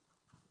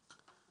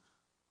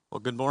Well,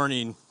 good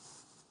morning.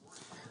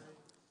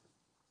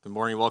 Good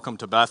morning. Welcome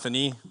to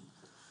Bethany.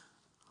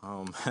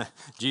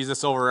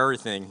 Jesus over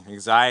everything.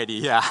 Anxiety,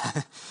 yeah.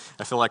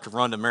 I feel like I've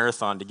run a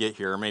marathon to get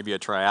here, or maybe a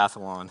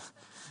triathlon.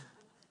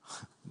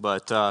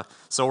 But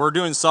so we're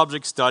doing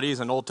subject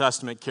studies on Old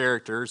Testament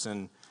characters,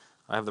 and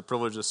I have the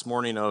privilege this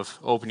morning of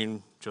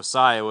opening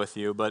Josiah with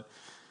you. But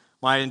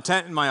my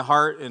intent in my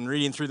heart in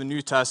reading through the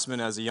New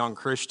Testament as a young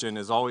Christian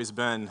has always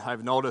been,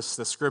 I've noticed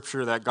the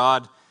scripture that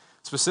God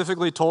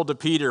specifically told to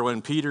Peter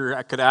when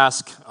Peter could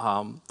ask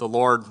the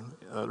Lord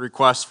a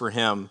request for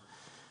him.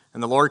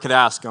 And the Lord could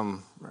ask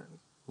him,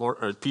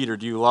 Peter,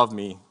 do you love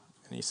me?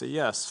 And he said,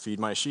 yes, feed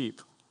my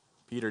sheep.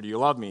 Peter, do you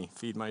love me?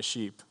 Feed my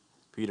sheep.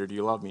 Peter, do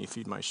you love me?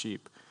 Feed my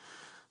sheep.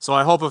 So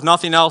I hope if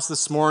nothing else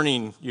this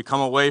morning, you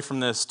come away from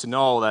this to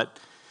know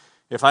that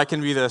if I can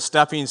be the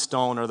stepping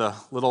stone or the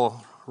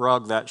little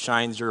rug that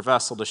shines your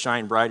vessel to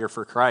shine brighter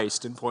for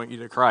Christ and point you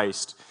to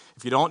Christ.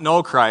 If you don't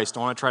know Christ, I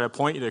want to try to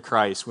point you to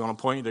Christ. We want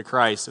to point you to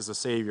Christ as a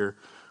Savior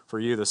for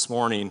you this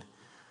morning.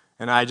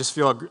 And I just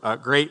feel a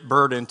great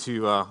burden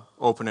to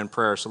open in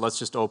prayer. So let's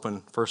just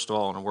open, first of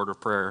all, in a word of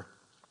prayer.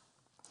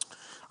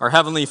 Our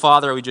Heavenly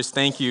Father, we just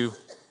thank you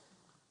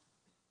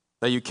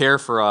that you care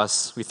for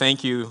us. We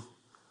thank you,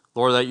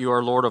 Lord, that you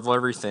are Lord of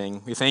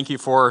everything. We thank you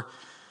for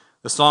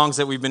the songs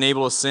that we've been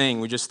able to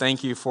sing. We just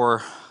thank you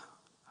for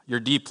your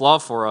deep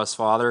love for us,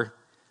 Father,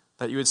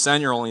 that you would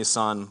send your only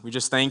Son. We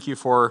just thank you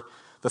for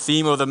the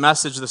theme of the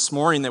message this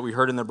morning that we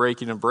heard in the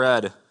breaking of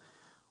bread.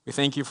 We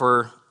thank you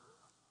for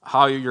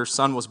how your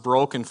Son was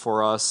broken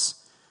for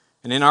us,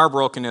 and in our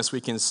brokenness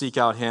we can seek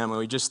out him. And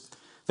we just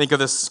think of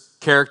this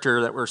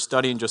character that we're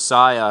studying,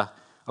 Josiah,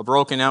 a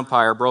broken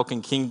empire, a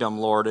broken kingdom,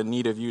 Lord, in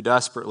need of you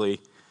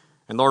desperately.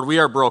 And Lord, we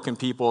are broken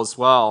people as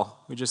well.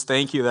 We just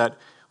thank you that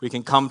we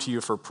can come to you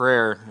for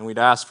prayer, and we'd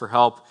ask for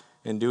help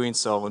in doing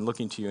so and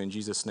looking to you in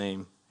Jesus'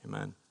 name.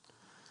 Amen.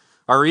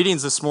 Our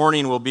readings this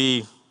morning will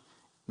be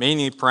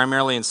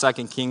primarily in 2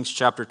 Kings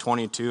chapter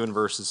 22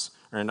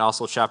 and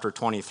also chapter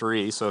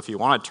 23. So if you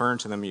want to turn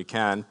to them, you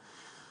can.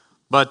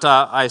 But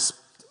I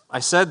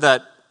said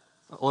that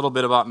a little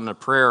bit about in a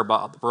prayer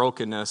about the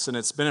brokenness, and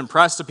it's been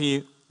impressed to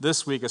me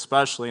this week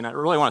especially, and I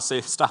really want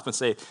to stop and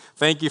say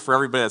thank you for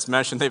everybody that's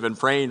mentioned they've been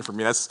praying for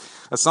me. That's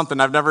something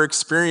I've never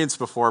experienced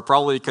before,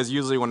 probably because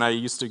usually when I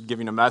used to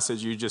giving a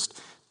message,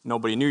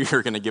 nobody knew you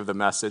were going to give the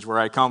message. Where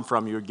I come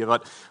from, you would give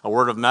out a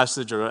word of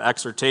message or an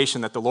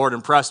exhortation that the Lord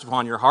impressed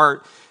upon your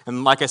heart.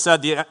 And like I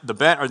said, the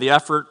bent or the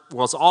effort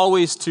was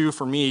always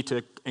for me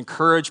to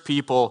encourage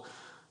people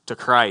to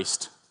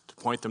Christ, to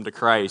point them to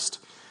Christ.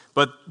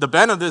 But the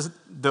bent of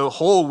the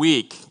whole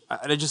week,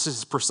 it just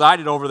has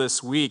presided over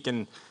this week.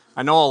 And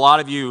I know a lot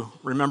of you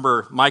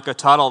remember Micah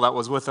Tuttle that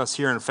was with us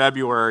here in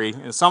February.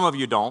 And some of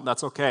you don't.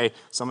 That's okay.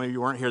 Some of you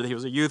weren't here. He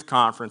was a youth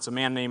conference. A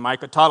man named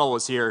Micah Tuttle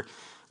was here.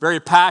 Very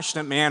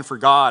passionate man for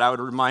God.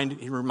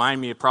 He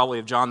remind me probably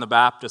of John the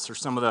Baptist or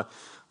some of the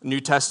New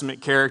Testament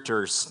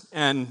characters.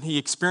 And he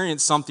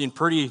experienced something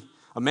pretty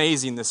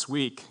amazing this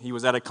week. He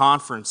was at a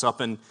conference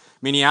up in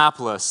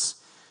Minneapolis,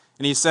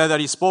 and he said that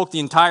he spoke the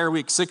entire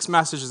week, 6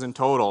 messages in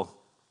total.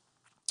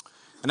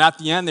 And at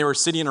the end, they were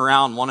sitting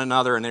around one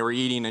another, and they were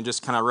eating and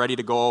just kind of ready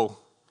to go.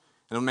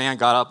 And a man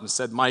got up and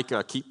said,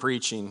 Micah, keep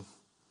preaching.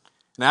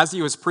 And as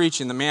he was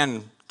preaching, the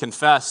man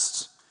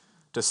confessed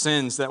to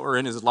sins that were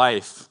in his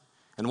life.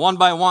 And one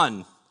by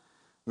one,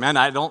 men,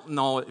 I don't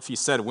know if he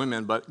said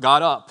women, but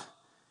got up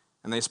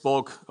and they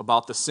spoke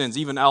about the sins,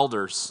 even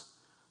elders,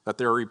 that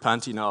they were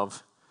repenting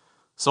of.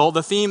 So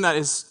the theme that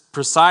is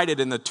presided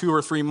in the 2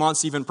 or 3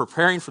 months even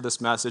preparing for this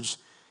message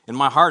in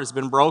my heart has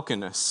been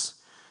brokenness.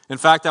 In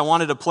fact, I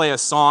wanted to play a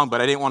song, but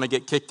I didn't want to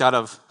get kicked out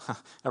of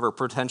ever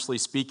potentially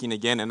speaking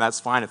again, and that's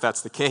fine if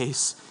that's the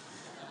case.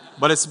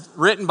 But it's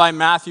written by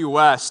Matthew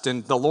West,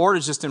 and the Lord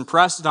has just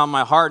impressed it on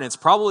my heart, and it's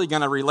probably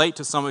going to relate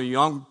to some of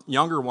you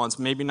younger ones,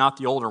 maybe not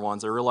the older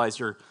ones. I realize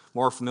you're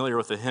more familiar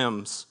with the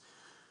hymns.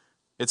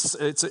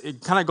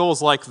 It kind of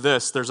goes like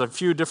this. There's a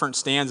few different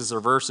stanzas or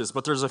verses,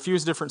 but there's a few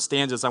different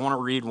stanzas. I want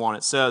to read one.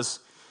 It says,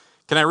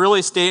 can I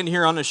really stand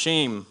here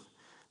unashamed,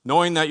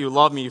 knowing that you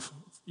love me,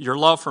 your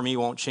love for me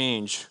won't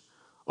change?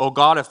 Oh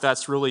God, if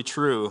that's really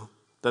true,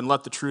 then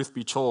let the truth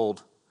be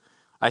told.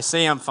 I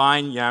say I'm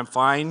fine, yeah, I'm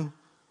fine,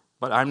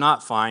 but I'm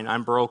not fine,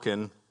 I'm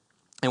broken.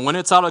 And when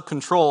it's out of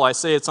control, I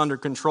say it's under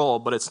control,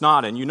 but it's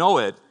not, and you know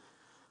it.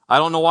 I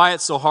don't know why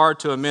it's so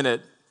hard to admit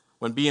it,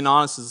 when being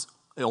honest is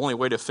the only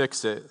way to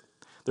fix it.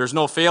 There's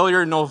no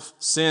failure, no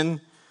sin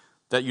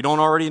that you don't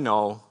already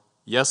know.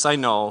 Yes, I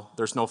know.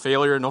 There's no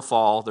failure, no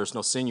fall. There's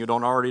no sin you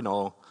don't already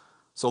know.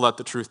 So let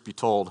the truth be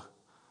told.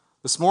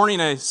 This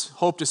morning, I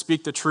hope to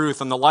speak the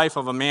truth on the life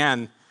of a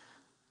man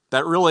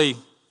that really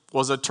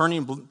was a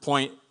turning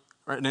point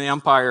in the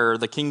empire,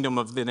 the kingdom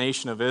of the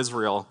nation of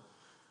Israel.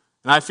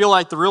 And I feel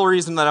like the real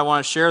reason that I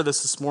want to share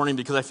this morning,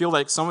 because I feel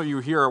like some of you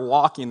here are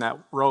walking that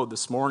road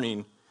this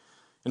morning.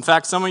 In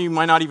fact, some of you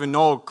might not even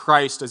know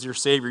Christ as your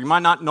Savior. You might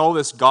not know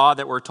this God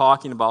that we're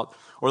talking about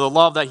or the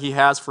love that He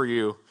has for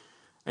you.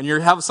 And you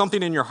have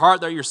something in your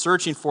heart that you're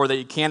searching for that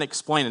you can't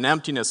explain, an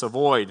emptiness, a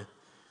void.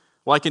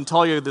 Well, I can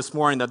tell you this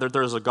morning that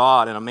there's a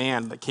God and a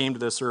man that came to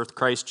this earth,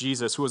 Christ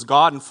Jesus, who is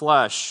God in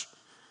flesh,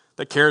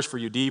 that cares for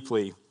you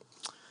deeply.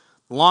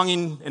 The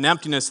longing and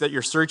emptiness that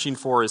you're searching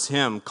for is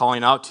Him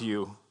calling out to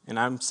you. And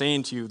I'm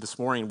saying to you this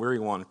morning, weary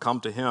one, come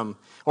to Him.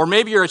 Or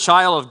maybe you're a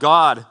child of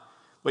God,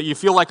 but you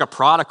feel like a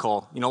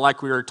prodigal,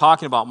 like we were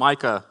talking about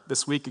Micah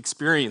this week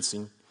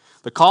experiencing.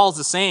 The call is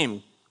the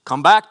same.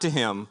 Come back to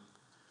Him.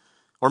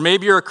 Or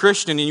maybe you're a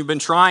Christian and you've been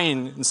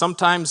trying, and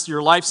sometimes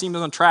your life seems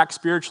on track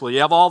spiritually.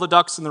 You have all the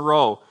ducks in the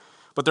row,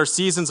 but there's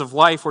seasons of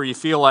life where you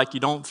feel like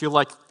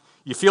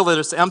you feel that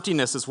there's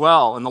emptiness as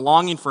well, and the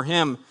longing for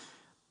Him,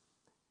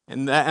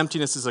 and that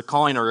emptiness is a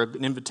calling or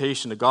an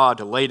invitation to God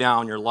to lay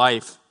down your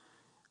life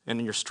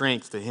and your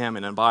strength to Him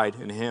and abide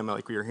in Him,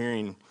 like we were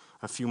hearing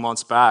a few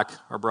months back,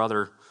 our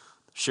brother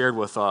shared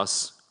with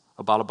us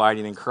about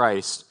abiding in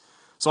Christ.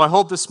 So I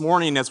hope this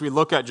morning as we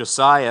look at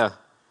Josiah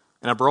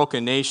and a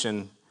broken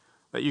nation,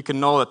 that you can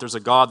know that there's a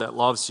God that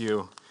loves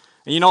you.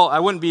 And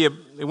it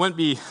wouldn't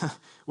be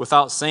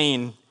without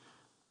saying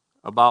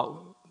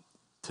about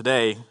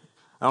today.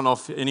 I don't know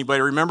if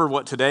anybody remembered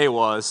what today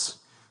was.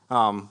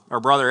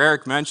 Our brother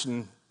Eric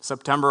mentioned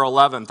September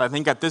 11th. I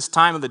think at this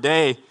time of the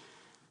day,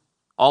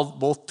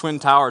 both Twin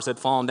Towers had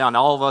fallen down.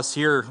 All of us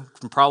here,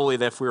 probably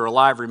if we were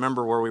alive,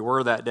 remember where we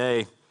were that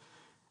day.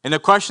 And the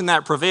question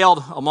that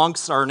prevailed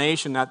amongst our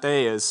nation that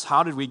day is,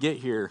 how did we get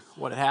here?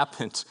 What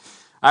happened?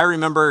 I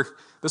remember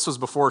this was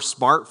before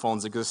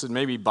smartphones existed.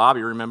 Maybe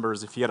Bobby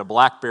remembers if he had a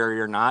BlackBerry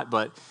or not,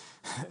 but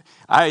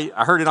I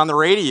heard it on the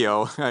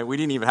radio. We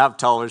didn't even have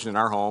television in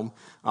our home.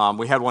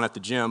 We had one at the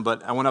gym,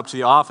 but I went up to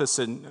the office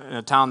in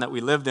a town that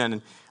we lived in,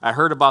 and I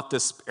heard about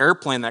this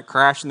airplane that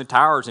crashed in the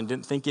towers and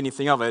didn't think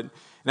anything of it.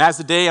 And as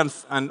the day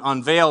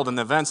unveiled and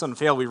the events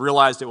unveiled, we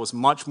realized it was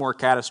much more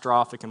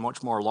catastrophic and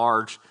much more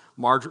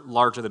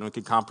larger than we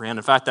could comprehend.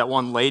 In fact, that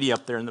one lady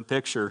up there in the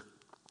picture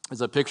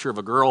is a picture of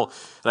a girl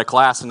at a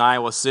class in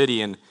Iowa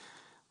City, and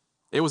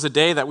it was a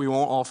day that we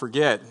won't all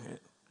forget.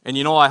 And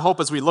I hope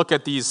as we look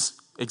at these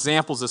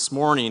examples this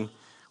morning,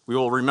 we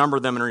will remember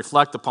them and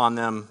reflect upon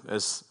them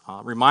as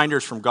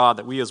reminders from God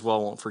that we as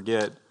well won't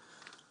forget.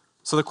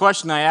 So the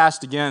question I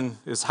asked again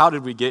is, how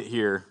did we get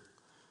here?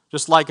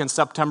 Just like in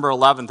September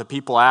 11th, the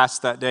people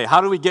asked that day, how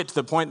did we get to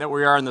the point that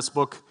we are in this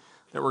book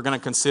that we're going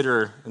to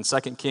consider in 2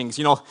 Kings?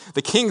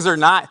 The Kings are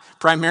not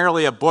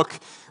primarily a book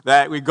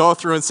that we go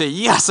through and say,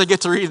 yes, I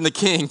get to read in the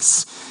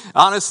Kings.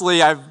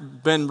 Honestly,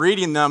 I've been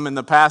reading them in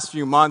the past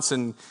few months,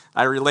 and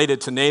I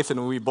related to Nathan,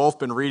 and we've both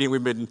been reading.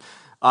 We've been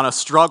on a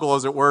struggle,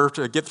 as it were,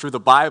 to get through the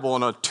Bible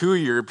in a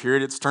 2-year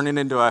period. It's turning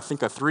into, I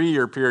think, a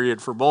 3-year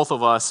period for both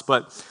of us.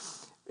 But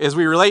as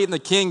we relate in the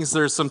Kings,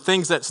 there's some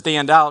things that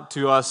stand out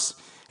to us.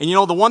 And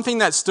the one thing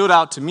that stood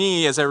out to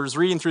me as I was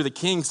reading through the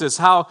Kings is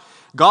how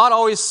God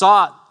always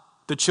sought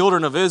the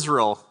children of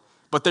Israel,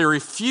 but they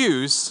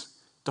refused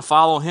to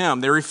follow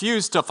Him. They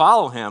refused to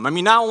follow Him.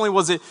 Not only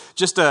was it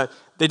just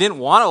they didn't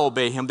want to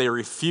obey Him, they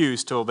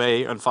refused to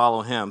obey and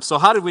follow Him. So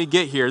how did we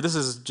get here? This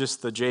is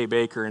just the J.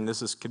 Baker, and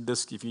this,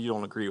 if you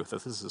don't agree with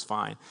it, this is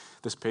fine,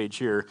 this page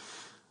here.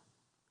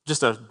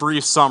 Just a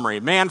brief summary.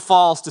 Man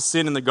falls to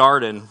sin in the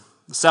garden.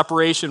 The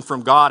separation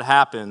from God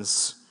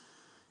happens.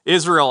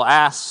 Israel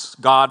asks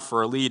God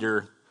for a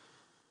leader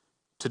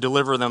to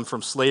deliver them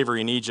from slavery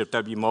in Egypt.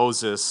 That'd be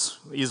Moses.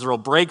 Israel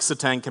breaks the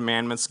 10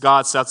 Commandments.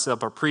 God sets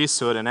up a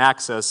priesthood and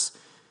access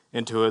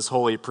into His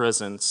holy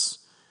presence.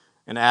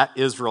 And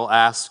Israel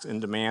asks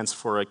and demands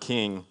for a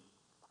king.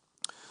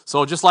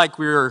 So just like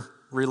we were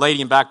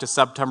relating back to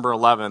September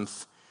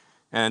 11th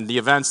and the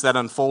events that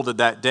unfolded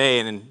that day,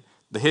 and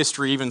the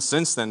history even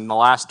since then, the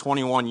last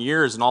 21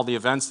 years and all the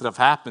events that have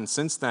happened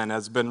since then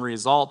has been a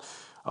result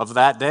of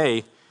that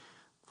day,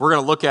 we're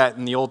going to look at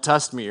in the Old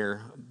Testament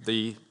here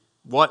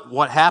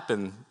what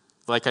happened,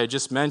 like I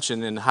just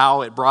mentioned, and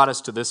how it brought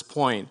us to this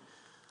point.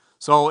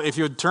 So if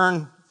you would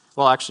turn,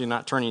 well, actually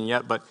not turning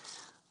yet, but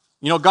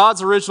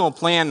God's original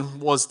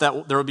plan was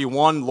that there would be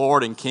one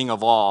Lord and King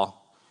of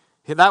all.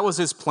 That was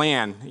His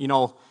plan.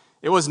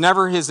 It was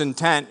never His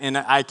intent, and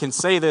I can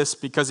say this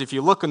because if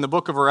you look in the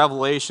book of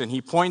Revelation,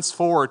 He points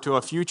forward to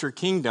a future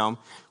kingdom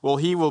where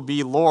He will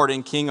be Lord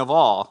and King of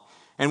all.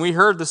 And we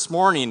heard this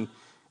morning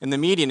in the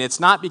meeting, it's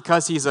not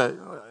because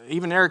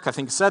even Eric, I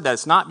think, said that,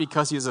 it's not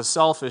because He's a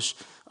selfish,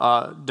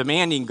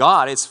 demanding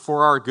God, it's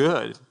for our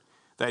good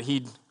that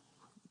He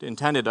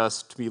intended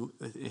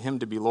Him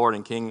to be Lord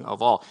and King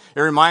of all.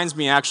 It reminds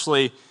me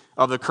actually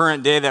of the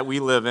current day that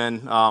we live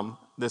in,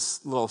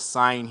 this little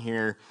sign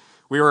here.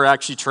 We were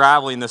actually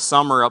traveling this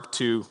summer up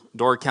to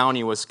Door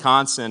County,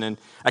 Wisconsin, and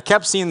I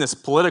kept seeing this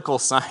political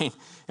sign,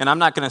 and I'm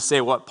not going to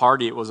say what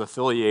party it was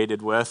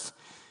affiliated with,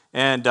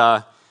 and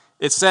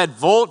it said,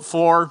 vote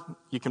for,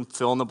 you can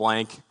fill in the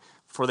blank,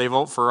 for they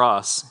vote for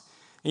us.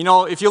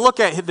 If you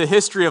look at the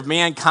history of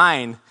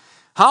mankind,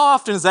 how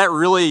often has that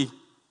really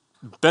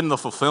been the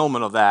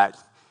fulfillment of that?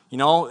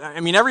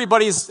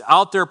 Everybody's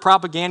out there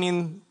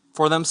propaganding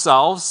for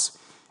themselves,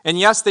 and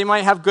yes, they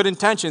might have good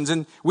intentions,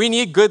 and we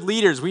need good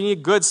leaders. We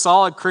need good,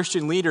 solid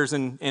Christian leaders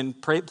in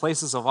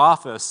places of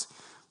office.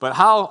 But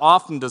how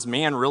often does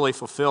man really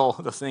fulfill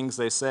the things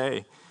they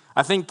say?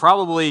 I think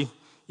probably,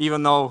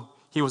 even though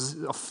he was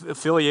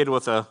affiliated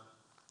with a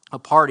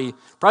party,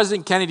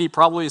 President Kennedy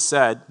probably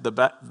said the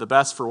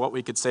best for what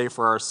we could say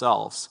for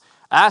ourselves.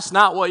 Ask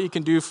not what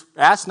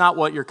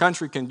your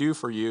country can do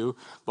for you,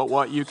 but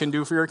what you can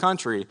do for your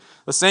country.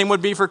 The same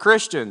would be for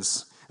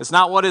Christians. It's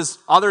not what is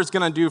others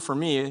going to do for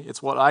me,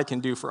 it's what I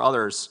can do for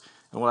others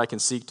and what I can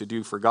seek to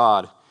do for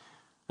God.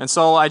 And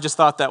so I just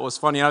thought that was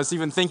funny. I was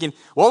even thinking,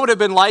 what would it have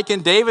been like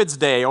in David's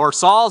day or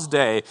Saul's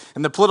day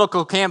and the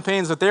political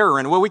campaigns that they were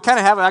in? Well, we kind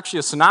of have actually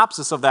a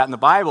synopsis of that in the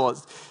Bible.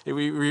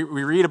 We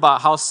read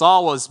about how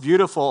Saul was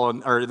beautiful,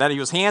 or that he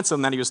was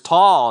handsome, that he was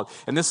tall,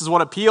 and this is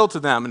what appealed to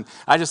them. And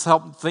I just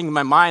helped think in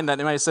my mind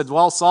that I said,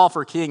 well, Saul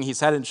for king,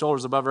 he's head and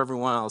shoulders above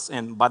everyone else.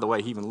 And by the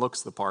way, he even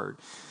looks the part.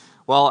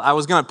 Well, I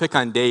was going to pick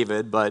on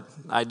David, but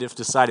I just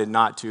decided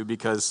not to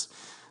because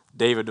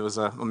David was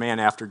a man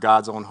after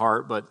God's own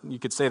heart. But you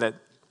could say that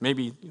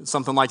maybe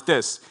something like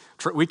this.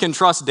 We can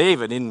trust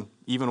David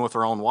even with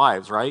our own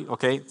wives, right?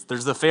 Okay,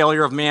 there's the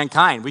failure of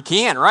mankind. We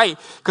can't, right?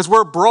 Because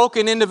we're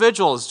broken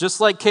individuals, just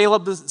like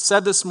Caleb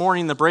said this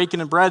morning in the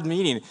breaking of bread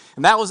meeting.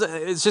 And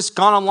it's just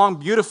gone along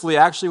beautifully,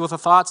 actually, with the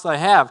thoughts that I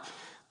have.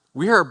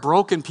 We are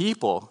broken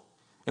people,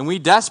 and we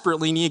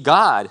desperately need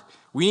God.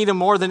 We need him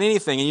more than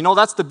anything. And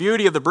that's the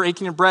beauty of the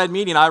breaking of bread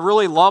meeting. I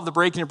really love the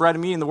breaking of bread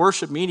meeting, the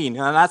worship meeting,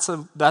 and that's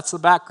the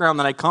background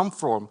that I come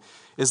from.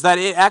 Is that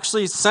it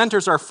actually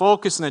centers our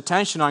focus and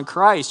attention on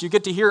Christ. You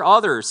get to hear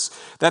others,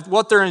 that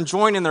what they're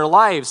enjoying in their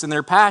lives and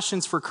their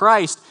passions for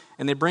Christ,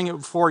 and they bring it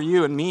before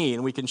you and me,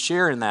 and we can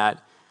share in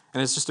that.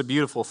 And it's just a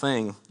beautiful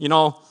thing.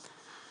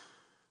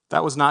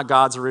 That was not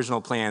God's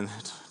original plan,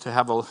 to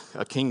have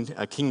a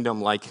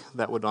kingdom like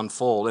that would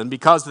unfold. And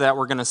because of that,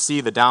 we're going to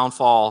see the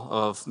downfall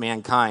of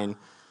mankind.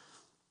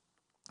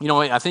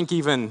 I think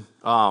even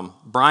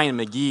Brian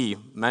McGee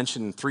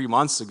mentioned 3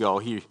 months ago,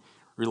 he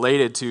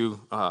related to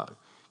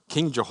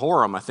King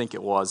Jehoram, I think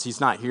it was.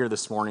 He's not here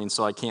this morning,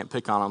 so I can't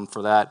pick on him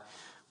for that.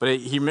 But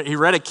he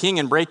read a king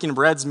in Breaking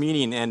Bread's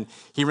meeting, and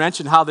he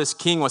mentioned how this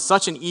king was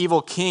such an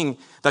evil king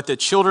that the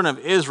children of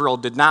Israel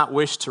did not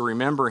wish to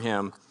remember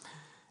him.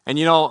 And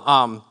you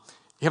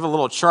have a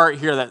little chart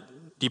here that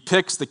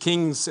depicts the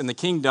kings in the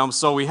kingdom.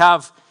 So we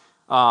have,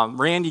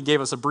 Randy gave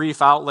us a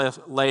brief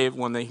outlay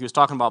when he was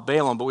talking about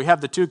Balaam, but we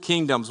have the two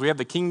kingdoms. We have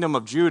the kingdom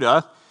of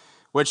Judah,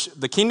 which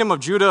the kingdom of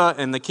Judah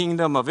and the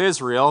kingdom of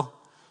Israel.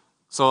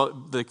 So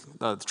the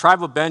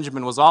tribe of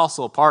Benjamin was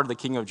also a part of the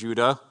kingdom of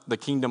Judah.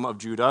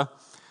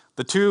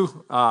 The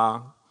two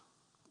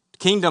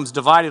kingdoms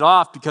divided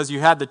off because you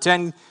had the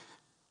 10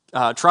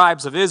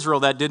 tribes of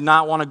Israel that did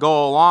not want to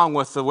go along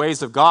with the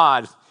ways of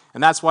God.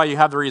 And that's why you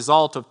have the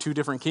result of two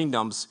different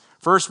kingdoms.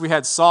 First we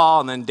had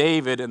Saul, and then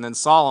David, and then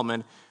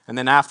Solomon. And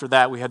then after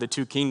that we had the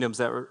two kingdoms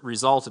that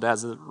resulted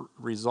as a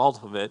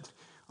result of it.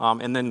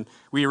 And then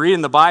we read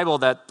in the Bible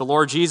that the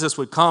Lord Jesus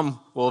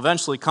will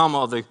eventually come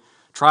of the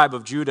tribe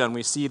of Judah, and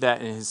we see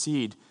that in his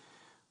seed.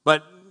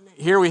 But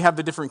here we have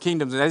the different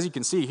kingdoms, and as you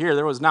can see here,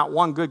 there was not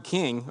one good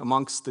king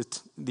amongst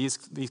these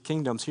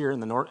kingdoms here in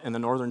the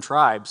northern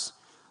tribes.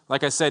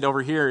 Like I said,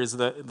 over here is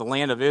the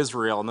land of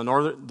Israel, and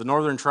the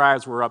northern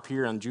tribes were up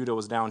here, and Judah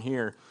was down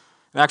here.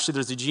 And actually,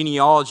 there's a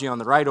genealogy on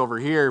the right over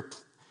here.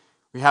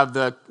 We have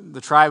the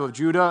tribe of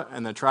Judah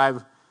and the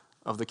tribe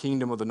of the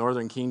kingdom of the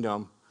northern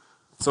kingdom.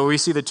 So we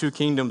see the two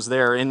kingdoms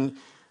there. And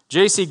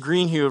J.C.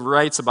 Greenhue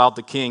writes about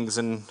the kings,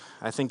 and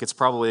I think it's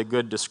probably a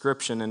good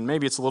description, and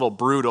maybe it's a little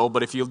brutal,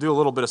 but if you do a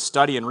little bit of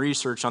study and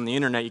research on the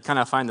internet, you kind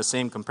of find the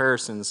same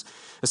comparisons.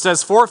 It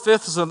says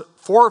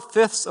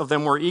 4/5 of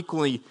them were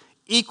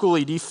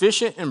equally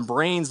deficient in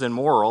brains and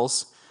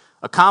morals,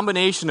 a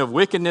combination of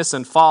wickedness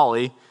and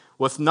folly,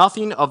 with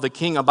nothing of the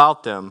king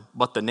about them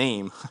but the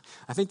name.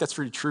 I think that's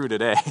pretty true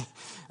today.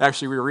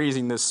 Actually, we were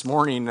reading this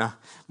morning,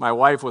 my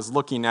wife was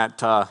looking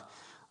at,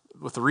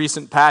 with the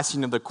recent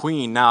passing of the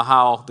queen, now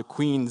how the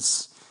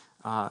queen's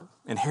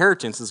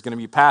inheritance is going to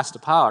be passed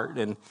apart,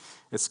 and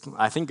it's,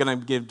 I think, going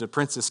to give to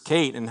Princess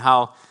Kate, and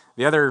how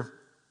the other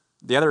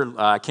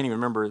I can't even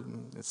remember,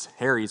 it's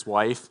Harry's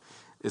wife,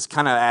 is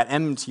kind of at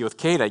enmity with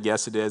Kate, I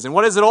guess it is. And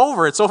what is it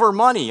over? It's over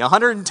money,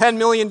 $110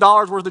 million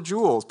worth of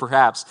jewels,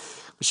 perhaps.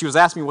 But she was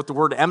asking me what the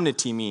word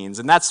enmity means,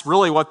 and that's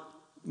really what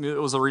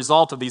it was a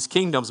result of these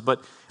kingdoms,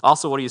 but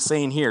also what he's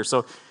saying here.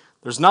 So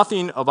there's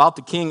nothing about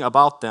the king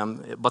about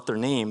them but their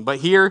name. But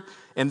here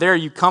and there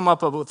you come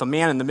up with a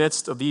man in the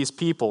midst of these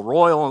people,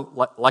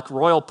 like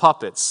royal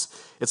puppets.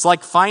 It's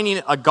like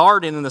finding a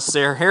garden in the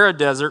Sahara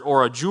Desert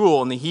or a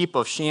jewel in the heap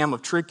of sham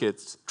of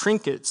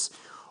trinkets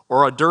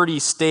or a dirty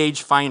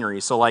stage finery.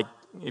 So like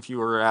if you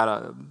were at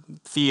a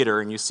theater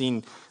and you've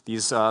seen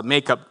these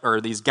makeup or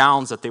these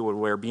gowns that they would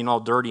wear being all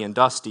dirty and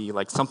dusty,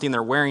 like something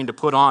they're wearing to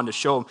put on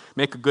to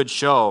make a good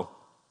show.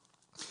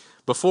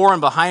 Before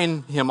and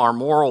behind him are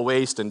moral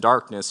waste and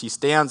darkness. He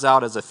stands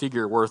out as a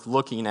figure worth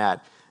looking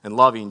at and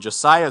loving.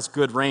 Josiah's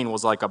good reign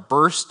was like a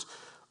burst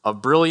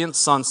of brilliant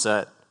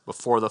sunset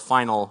before the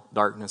final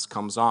darkness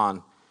comes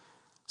on.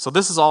 So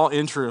this is all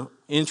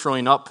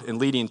introing up and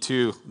leading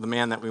to the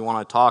man that we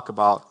want to talk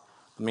about,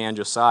 the man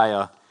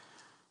Josiah.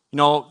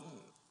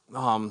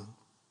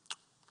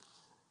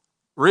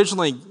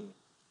 Originally,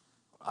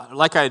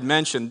 like I had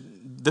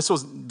mentioned, this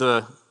was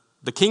the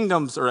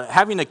kingdoms, or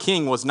having a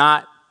king was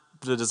not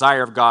the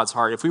desire of God's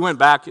heart. If we went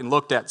back and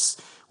looked at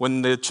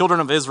when the children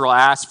of Israel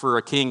asked for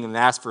a king and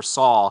asked for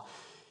Saul,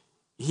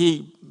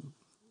 he,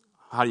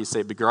 how do you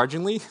say,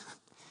 begrudgingly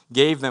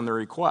gave them the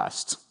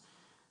request.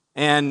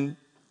 And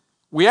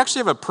we actually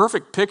have a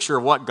perfect picture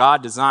of what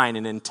God designed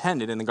and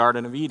intended in the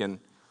Garden of Eden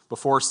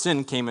before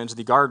sin came into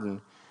the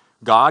garden.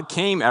 God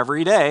came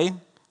every day,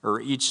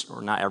 or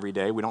not every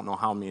day, we don't know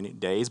how many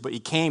days, but he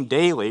came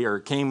daily, or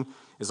came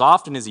as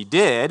often as he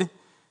did.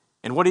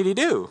 And what did he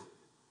do?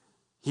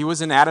 He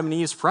was in Adam and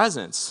Eve's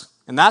presence.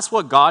 And that's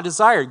what God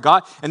desired.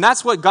 And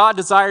that's what God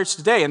desires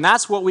today. And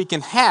that's what we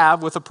can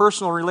have with a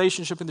personal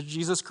relationship with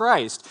Jesus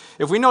Christ.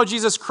 If we know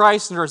Jesus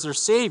Christ as our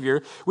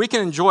Savior, we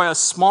can enjoy a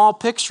small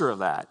picture of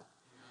that.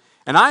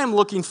 And I am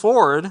looking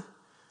forward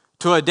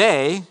to a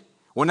day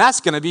when that's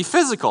going to be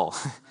physical.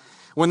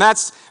 When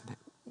that's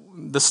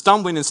the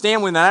stumbling and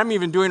stambling that I'm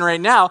even doing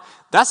right now,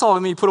 that's all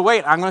going to be put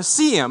away. I'm going to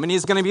see him, and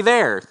he's going to be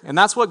there. And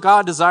that's what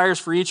God desires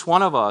for each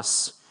one of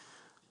us.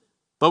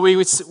 But we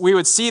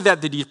would see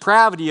that the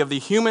depravity of the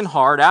human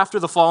heart after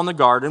the fall in the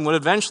garden would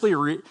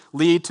eventually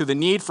lead to the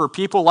need for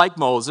people like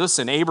Moses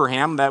and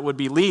Abraham that would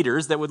be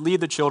leaders that would lead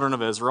the children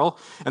of Israel,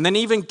 and then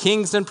even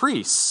kings and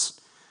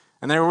priests.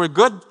 And there were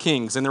good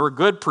kings and there were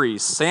good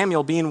priests,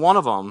 Samuel being one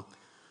of them.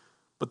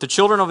 But the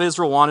children of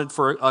Israel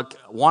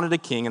wanted a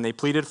king, and they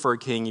pleaded for a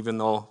king, even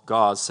though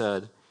God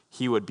said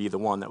he would be the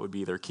one that would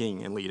be their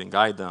king and lead and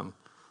guide them.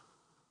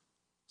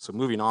 So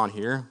moving on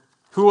here.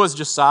 Who was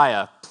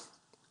Josiah?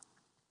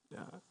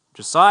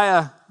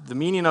 Josiah, the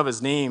meaning of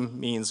his name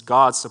means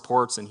God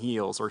supports and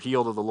heals, or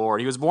healed of the Lord.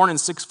 He was born in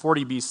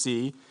 640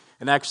 BC,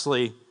 and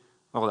actually,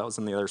 that was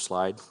in the other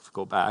slide.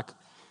 Go back.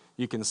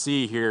 You can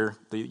see here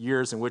the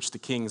years in which the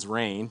kings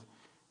reigned,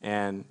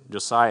 and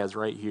Josiah is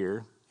right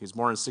here. He was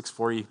born in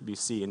 640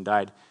 BC and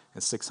died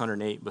in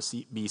 608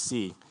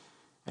 BC.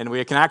 And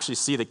we can actually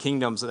see the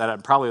kingdoms that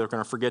I'm probably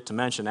going to forget to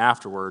mention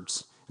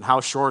afterwards, and how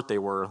short they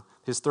were.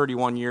 His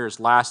 31 years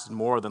lasted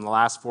more than the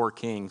last 4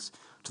 kings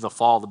to the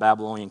fall of the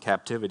Babylonian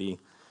captivity.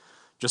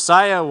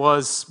 Josiah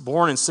was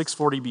born in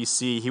 640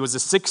 BC. He was the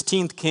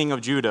 16th king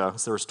of Judah.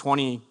 So there was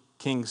 20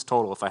 kings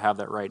total, if I have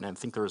that right, and I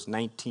think there was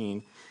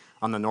 19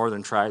 on the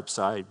northern tribe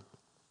side.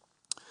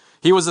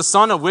 He was the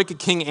son of wicked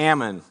King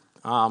Ammon.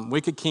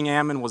 Wicked King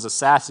Ammon was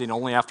assassinated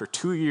only after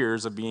 2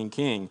 years of being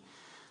king.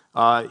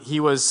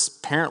 He was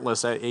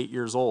parentless at 8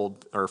 years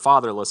old, or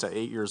fatherless at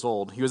 8 years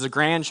old. He was a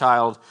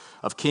grandchild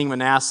of King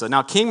Manasseh.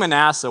 Now, King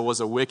Manasseh was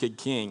a wicked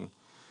king.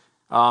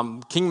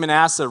 King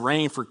Manasseh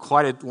reigned for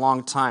quite a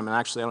long time, and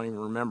actually I don't even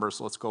remember,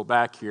 so let's go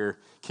back here.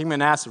 King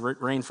Manasseh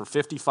reigned for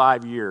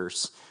 55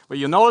 years. But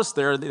you'll notice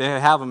there, they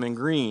have him in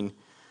green.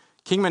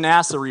 King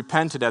Manasseh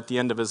repented at the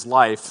end of his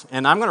life,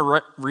 and I'm going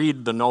to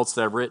read the notes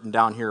that I've written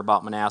down here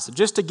about Manasseh,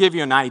 just to give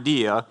you an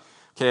idea.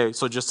 Okay,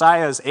 so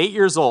Josiah is 8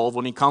 years old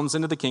when he comes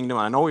into the kingdom.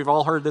 I know we've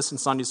all heard this in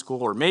Sunday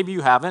school, or maybe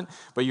you haven't,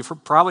 but you've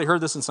probably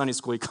heard this in Sunday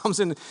school. He comes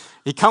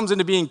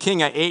into being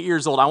king at 8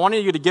 years old. I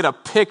wanted you to get a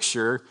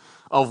picture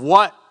of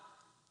what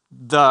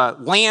the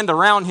land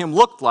around him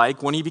looked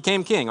like when he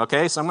became king.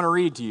 Okay, so I'm going to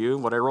read to you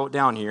what I wrote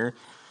down here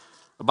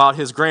about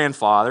his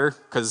grandfather,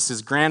 because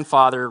his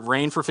grandfather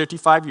reigned for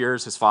 55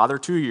 years, his father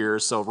 2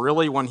 years, so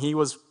really when he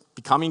was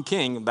becoming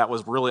king, that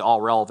was really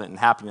all relevant and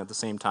happening at the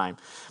same time.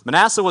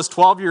 Manasseh was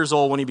 12 years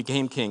old when he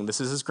became king.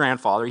 This is his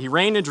grandfather. He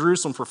reigned in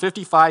Jerusalem for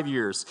 55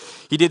 years.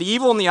 He did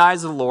evil in the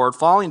eyes of the Lord,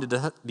 following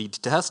the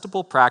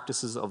detestable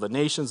practices of the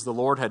nations the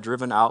Lord had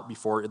driven out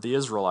before the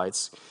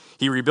Israelites.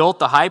 He rebuilt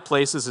the high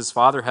places his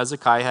father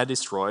Hezekiah had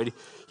destroyed.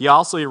 He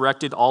also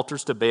erected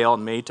altars to Baal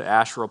and made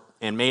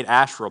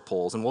Asherah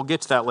poles, and we'll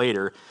get to that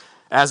later.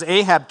 As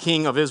Ahab,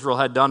 king of Israel,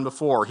 had done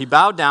before, he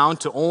bowed down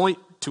to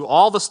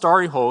all the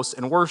starry hosts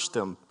and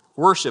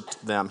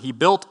worshipped them. He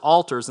built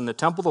altars in the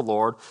temple of the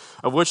Lord,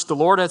 of which the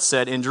Lord had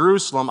said, "In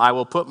Jerusalem I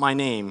will put my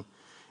name."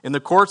 In the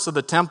courts of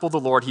the temple of the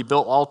Lord, he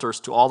built altars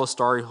to all the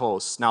starry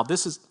hosts. Now,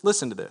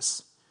 listen to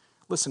this.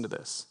 Listen to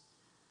this.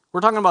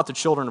 We're talking about the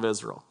children of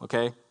Israel,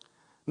 okay?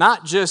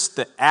 Not just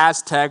the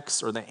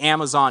Aztecs or the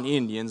Amazon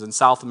Indians in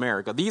South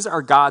America. These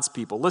are God's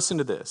people. Listen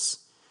to this.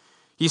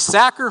 He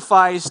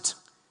sacrificed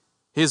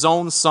his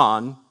own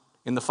son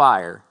in the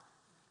fire.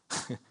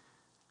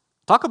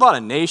 Talk about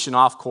a nation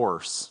off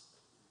course.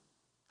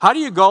 How do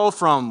you go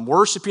from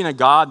worshiping a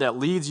God that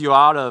leads you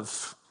out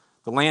of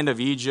the land of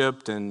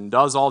Egypt and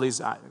does all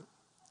these...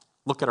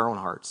 Look at our own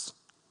hearts.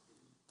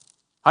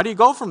 How do you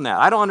go from that?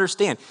 I don't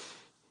understand.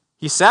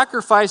 He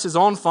sacrificed his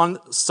own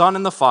son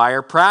in the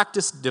fire,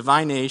 practiced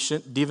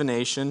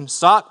divination,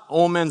 sought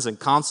omens and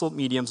consult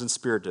mediums and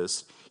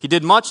spiritists. He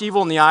did much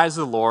evil in the eyes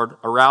of the Lord,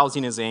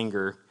 arousing his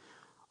anger.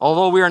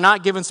 Although we are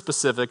not given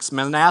specifics,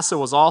 Manasseh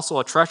was also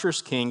a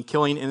treacherous king,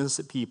 killing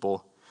innocent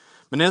people.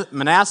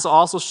 Manasseh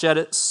also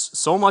shed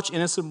so much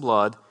innocent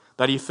blood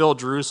that he filled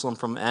Jerusalem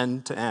from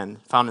end to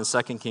end, found in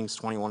 2 Kings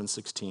 21 and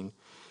 16.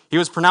 He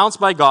was pronounced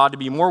by God to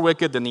be more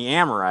wicked than the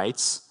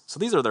Amorites. So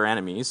these are their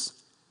enemies,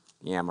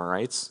 the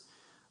Amorites,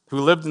 who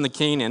lived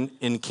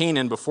in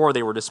Canaan before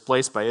they were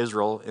displaced by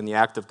Israel in the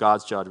act of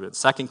God's judgment.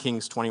 2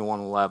 Kings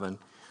 21:11.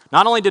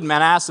 Not only did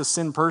Manasseh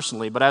sin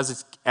personally, but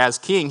as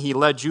king, he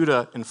led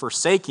Judah in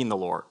forsaking the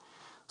Lord.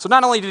 So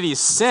not only did he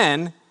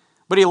sin,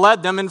 but he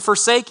led them in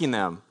forsaking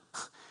them.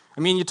 I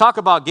mean, you talk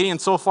about getting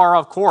so far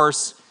off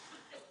course,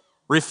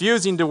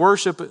 refusing to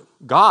worship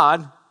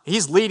God,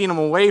 he's leading them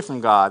away from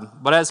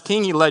God. But as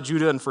king, he led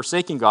Judah in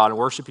forsaking God and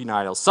worshiping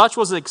idols. Such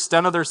was the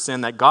extent of their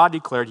sin that God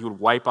declared he would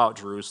wipe out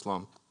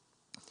Jerusalem,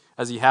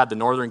 as he had the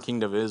northern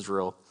kingdom of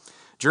Israel.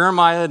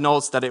 Jeremiah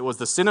notes that it was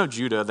the sin of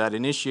Judah that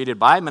initiated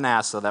by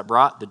Manasseh that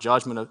brought the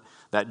judgment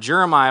that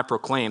Jeremiah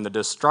proclaimed the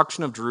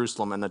destruction of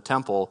Jerusalem and the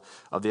temple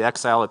of the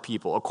exiled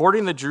people.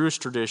 According to the Jewish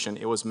tradition,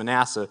 it was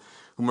Manasseh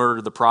who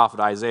murdered the prophet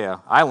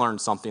Isaiah. I learned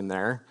something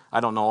there. I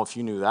don't know if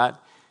you knew that.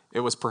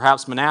 It was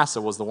perhaps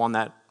Manasseh was the one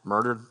that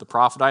murdered the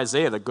prophet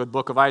Isaiah, the good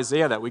book of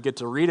Isaiah that we get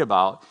to read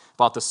about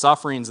the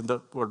sufferings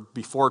that were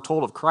before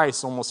told of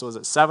Christ, almost was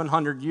it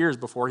 700 years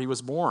before he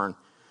was born.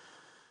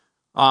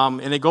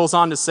 And it goes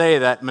on to say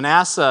that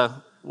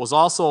Manasseh was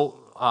also,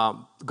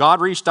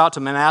 God reached out to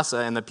Manasseh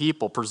and the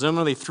people,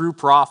 presumably through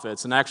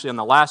prophets. And actually on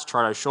the last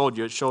chart I showed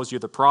you, it shows you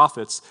the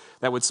prophets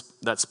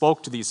that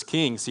spoke to these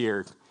kings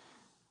here.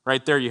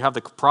 Right there you have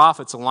the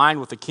prophets aligned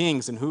with the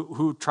kings and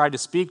who tried to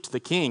speak to the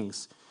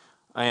kings.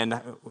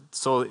 And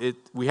so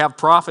we have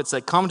prophets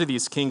that come to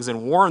these kings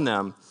and warn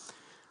them.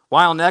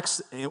 While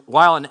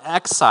in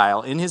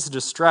exile, in his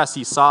distress,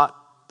 he sought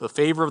the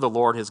favor of the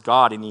Lord his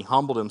God, and he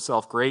humbled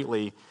himself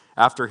greatly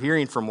after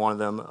hearing from one of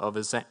them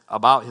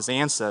about his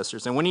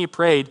ancestors. And when he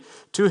prayed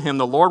to him,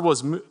 the Lord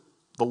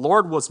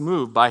was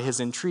moved by his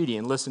entreaty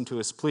and listened to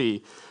his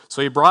plea.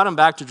 So he brought him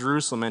back to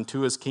Jerusalem and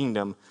to his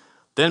kingdom.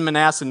 Then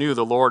Manasseh knew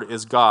the Lord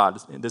is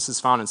God. This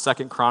is found in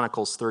 2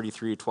 Chronicles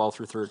 33, 12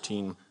 through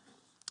 13.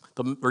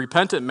 The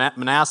repentant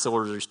Manasseh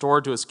was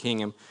restored to his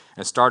kingdom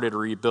and started to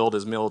rebuild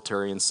his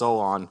military and so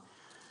on.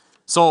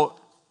 So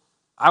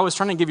I was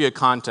trying to give you a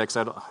context.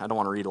 I don't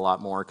want to read a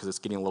lot more because it's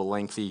getting a little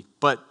lengthy.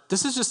 But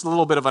this is just a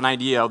little bit of an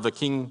idea of the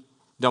kingdom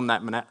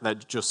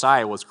that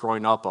Josiah was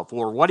growing up of,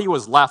 or what he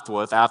was left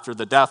with after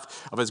the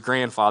death of his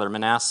grandfather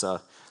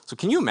Manasseh. So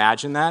can you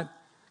imagine that?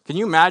 Can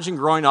you imagine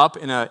growing up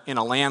in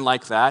a land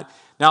like that?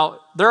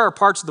 Now, there are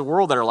parts of the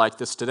world that are like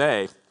this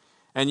today.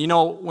 And you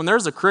know, when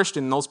there's a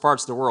Christian in those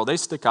parts of the world, they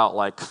stick out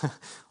like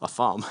a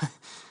thumb.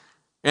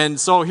 And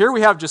so here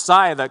we have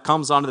Josiah that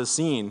comes onto the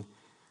scene.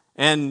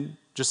 And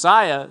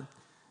Josiah,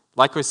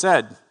 like we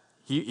said,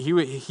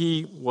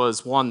 he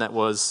was one that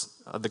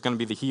was going to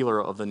be the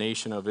healer of the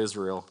nation of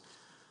Israel.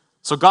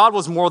 So God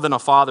was more than a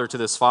father to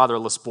this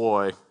fatherless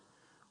boy.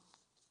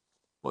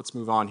 Let's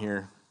move on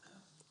here.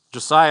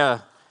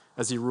 Josiah,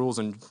 as he rules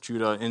in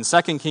Judah. In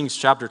 2 Kings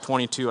chapter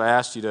 22, I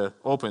asked you to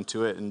open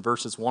to it in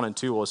verses 1 and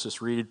 2. Let's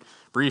just read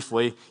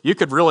briefly. You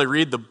could really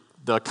read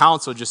the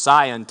accounts of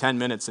Josiah in 10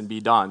 minutes and be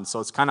done. So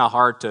it's kind of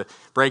hard to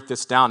break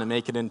this down and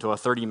make it into a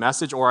 30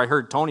 message. Or I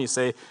heard Tony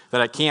say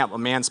that at camp, a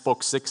man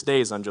spoke 6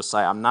 days on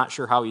Josiah. I'm not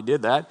sure how he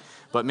did that,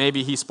 but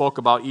maybe he spoke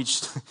about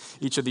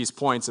each of these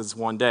points as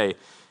one day.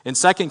 In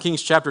 2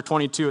 Kings chapter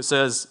 22, it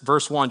says,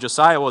 verse 1,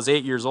 Josiah was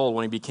 8 years old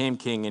when he became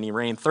king, and he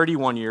reigned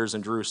 31 years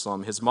in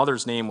Jerusalem. His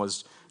mother's name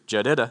was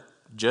Jedidah,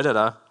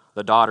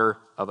 the daughter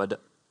of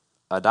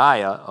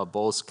Adiah of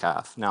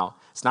Bozkath. Now,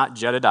 it's not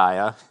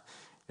Jedidiah.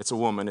 It's a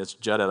woman. It's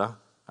Jedidah,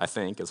 I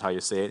think, is how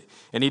you say it.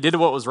 And he did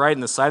what was right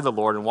in the sight of the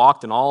Lord and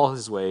walked in all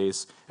his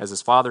ways as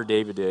his father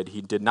David did. He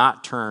did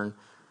not turn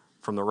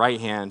from the right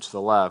hand to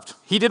the left.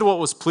 He did what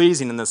was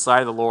pleasing in the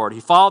sight of the Lord.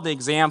 He followed the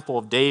example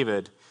of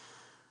David.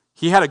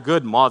 He had a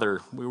good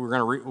mother. We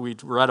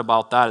read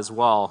about that as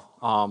well.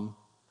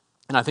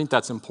 And I think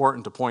that's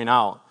important to point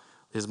out.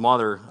 His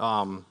mother,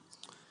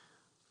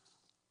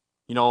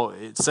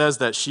 it says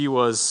that she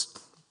was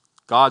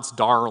God's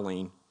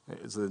darling,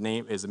 is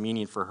the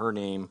meaning for her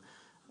name,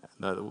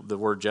 the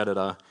word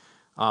Jedidah.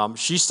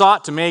 She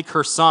sought to make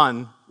her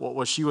son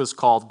what she was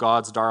called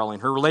God's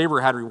darling. Her labor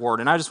had reward.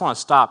 And I just want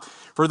to stop.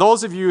 For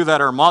those of you that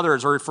are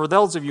mothers, or for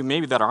those of you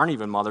maybe that aren't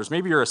even mothers,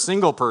 maybe you're a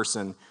single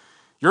person,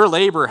 your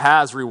labor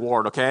has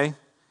reward, okay?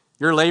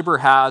 Your labor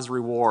has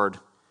reward.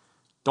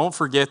 Don't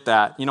forget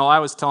that. You know, I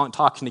was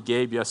talking to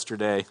Gabe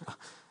yesterday.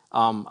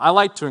 I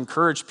like to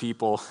encourage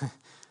people,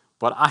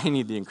 but I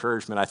need the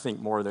encouragement, I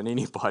think, more than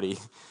anybody.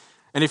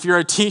 And if you're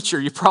a teacher,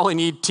 you probably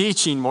need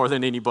teaching more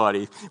than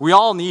anybody. We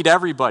all need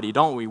everybody,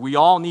 don't we? We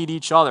all need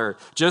each other.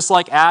 Just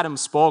like Adam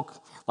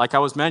spoke, like I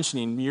was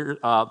mentioning,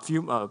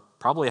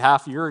 probably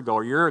half a year ago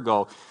or a year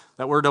ago,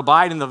 that we're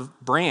dividing the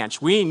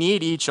branch. We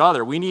need each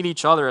other. We need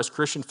each other as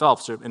Christian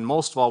fellowship, and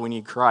most of all, we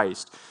need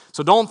Christ.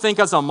 So don't think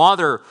as a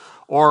mother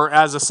or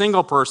as a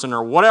single person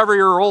or whatever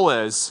your role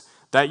is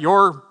that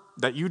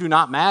you do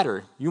not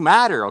matter. You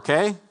matter,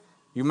 okay?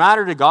 You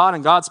matter to God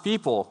and God's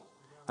people.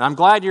 And I'm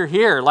glad you're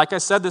here. Like I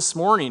said this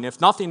morning, if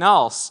nothing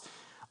else,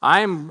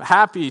 I'm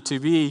happy to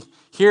be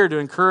here to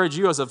encourage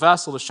you as a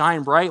vessel to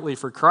shine brightly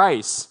for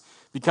Christ.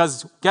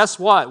 Because guess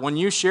what? When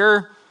you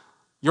share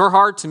your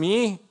heart to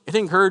me, it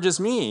encourages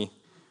me.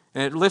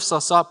 And it lifts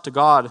us up to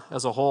God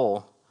as a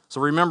whole. So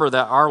remember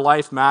that our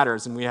life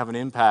matters and we have an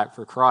impact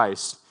for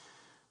Christ.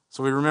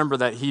 So we remember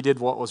that he did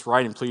what was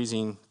right and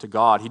pleasing to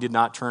God. He did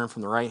not turn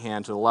from the right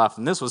hand to the left.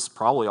 And this was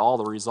probably all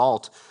the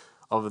result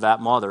of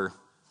that mother.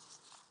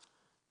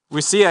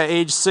 We see at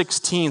age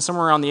 16,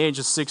 somewhere around the age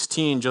of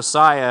 16,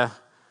 Josiah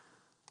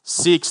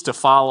seeks to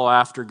follow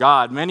after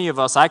God. Many of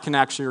us, I can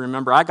actually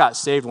remember, I got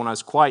saved when I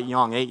was quite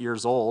young, 8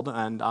 years old,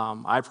 and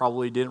I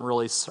probably didn't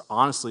really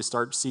honestly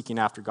start seeking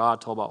after God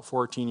until about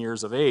 14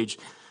 years of age.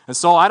 And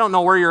so I don't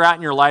know where you're at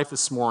in your life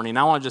this morning.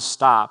 I want to just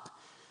stop.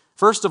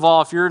 First of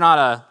all, if you're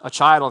not a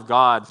child of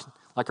God,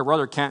 like our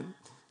brother Ken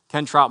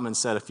Troutman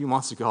said a few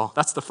months ago,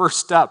 that's the first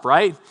step,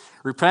 right?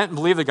 Repent and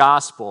believe the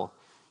gospel.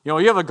 You know,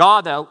 we have a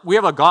God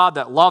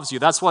that loves you.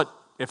 That's what,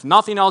 if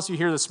nothing else you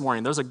hear this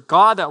morning, there's a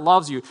God that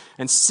loves you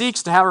and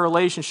seeks to have a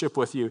relationship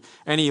with you,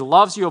 and he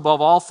loves you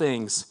above all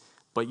things,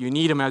 but you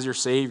need him as your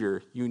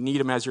Savior. You need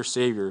him as your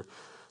Savior.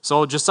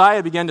 So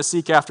Josiah began to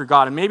seek after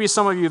God, and maybe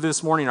some of you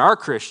this morning are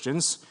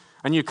Christians,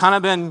 and you've kind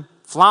of been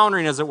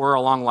floundering, as it were,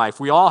 along life.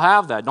 We all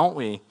have that, don't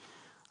we?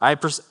 I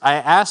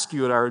ask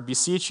you, and I would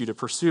beseech you to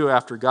pursue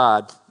after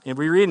God. And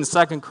we read in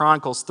 2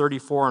 Chronicles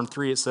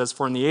 34:3, it says,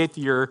 "For in the 8th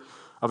year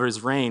of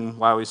his reign,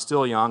 while he was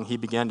still young, he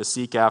began to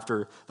seek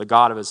after the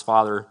God of his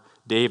father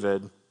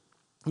David."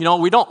 You know,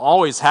 we don't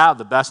always have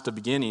the best of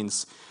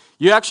beginnings.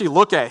 You actually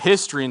look at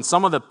history, and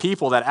some of the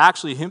people that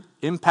actually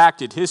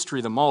impacted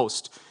history the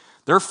most,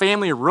 their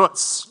family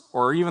roots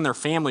or even their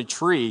family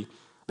tree,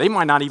 they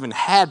might not even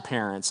had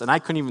parents. And I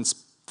couldn't even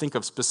think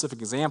of specific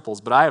examples,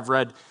 but I have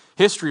read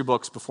history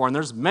books before, and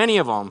there's many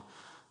of them.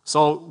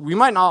 So we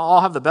might not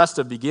all have the best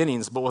of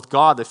beginnings, but with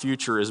God, the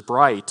future is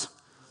bright.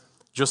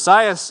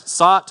 Josiah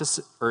set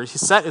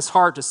his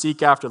heart to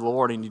seek after the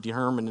Lord, and he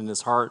determined in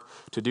his heart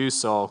to do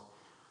so.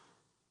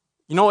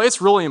 You know,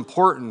 it's really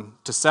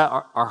important to set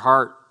our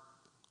heart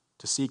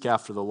to seek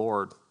after the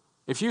Lord.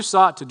 If you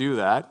sought to do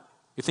that,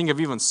 you think of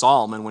even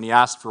Solomon when he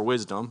asked for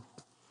wisdom.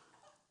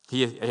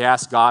 He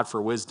asked God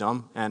for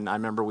wisdom, and I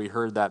remember we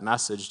heard that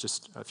message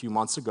just a few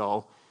months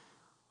ago.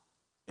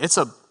 It's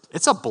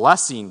a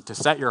blessing to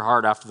set your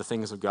heart after the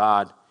things of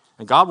God,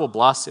 and God will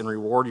bless and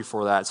reward you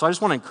for that. So I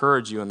just want to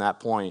encourage you in that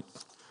point.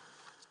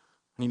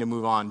 I need to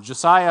move on.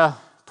 Josiah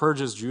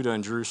purges Judah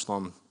and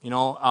Jerusalem. You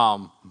know,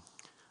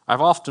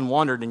 I've often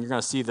wondered, and you're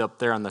going to see it up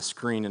there on the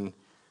screen, and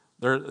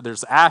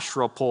there's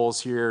Asherah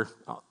poles here.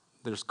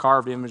 There's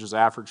carved images of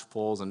Asherah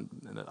poles and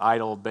the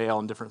idol of Baal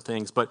and different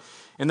things. But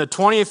in the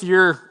 20th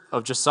year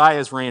of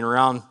Josiah's reign,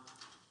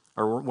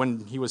 when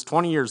he was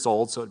 20 years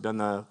old, so it had been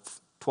the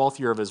 12th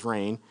year of his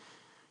reign,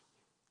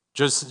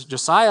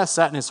 Josiah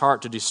set in his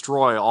heart to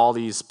destroy all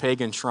these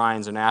pagan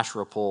shrines and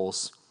Asherah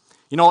poles.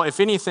 You know, if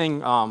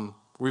anything,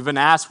 we've been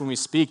asked when we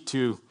speak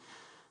to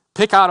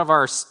pick out of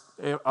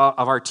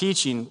our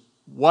teaching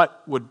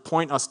what would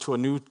point us to a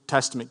New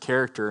Testament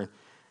character.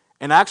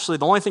 And actually,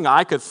 the only thing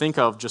I could think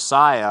of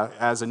Josiah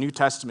as a New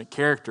Testament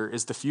character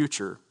is the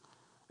future.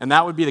 And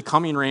that would be the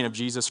coming reign of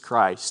Jesus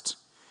Christ,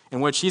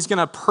 in which he's going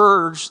to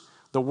purge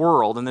the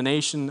world and the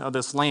nation of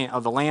this land,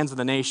 of the lands of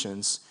the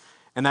nations,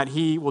 and that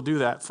he will do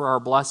that for our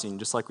blessing,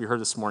 just like we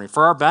heard this morning,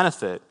 for our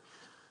benefit.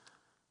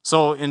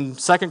 So in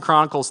 2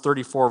 Chronicles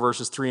 34,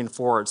 verses 3 and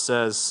 4, it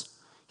says,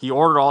 he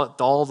ordered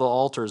all the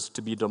altars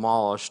to be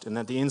demolished, and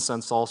that the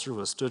incense altar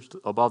was stood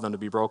above them to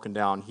be broken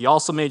down. He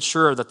also made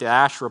sure that the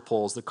Asherah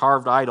poles, the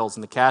carved idols,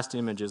 and the cast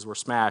images were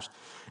smashed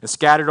and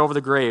scattered over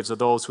the graves of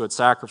those who had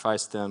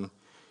sacrificed them.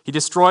 He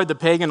destroyed the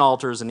pagan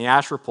altars and the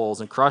Asherah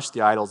poles and crushed the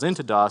idols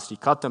into dust. He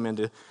cut down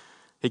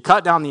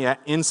the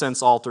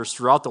incense altars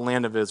throughout the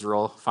land of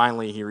Israel.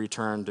 Finally, he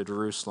returned to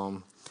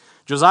Jerusalem.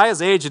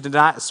 Josiah's age did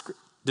not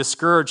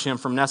discourage him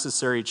from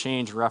necessary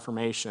change and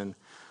reformation.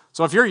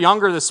 So if you're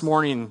younger this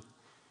morning,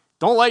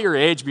 don't let your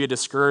age be a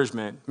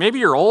discouragement. Maybe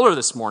you're older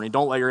this morning.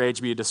 Don't let your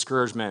age be a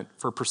discouragement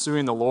for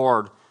pursuing the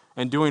Lord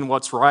and doing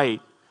what's right.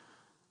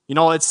 You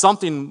know, it's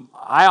something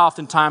I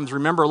oftentimes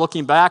remember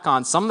looking back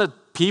on. Some of the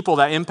people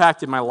that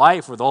impacted my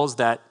life were those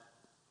that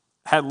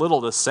had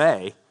little to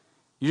say.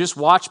 You just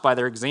watch by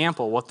their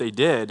example what they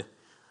did.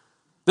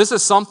 This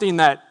is something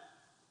that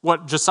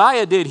what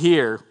Josiah did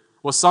here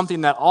was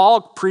something that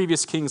all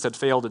previous kings had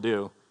failed to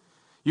do.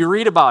 You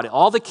read about it.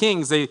 All the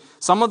kings,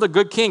 some of the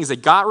good kings, they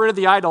got rid of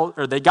the idol,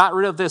 or they got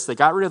rid of this, they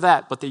got rid of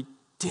that, but they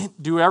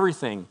didn't do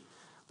everything.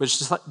 But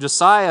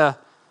Josiah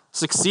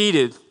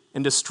succeeded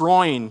in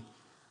destroying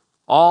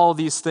all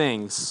these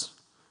things.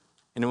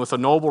 And with a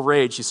noble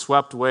rage, he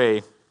swept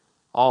away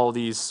all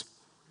these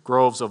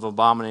groves of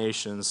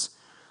abominations.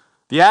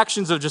 The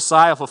actions of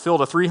Josiah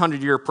fulfilled a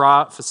 300-year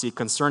prophecy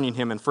concerning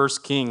him in 1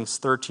 Kings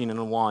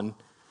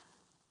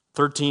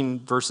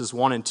 13 verses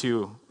 1 and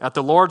 2. At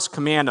the Lord's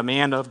command, a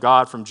man of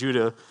God from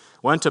Judah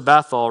went to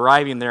Bethel,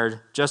 arriving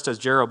there just as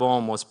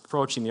Jeroboam was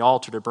approaching the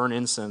altar to burn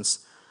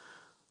incense.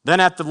 Then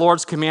at the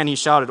Lord's command, he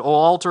shouted, O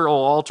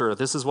altar,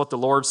 this is what the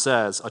Lord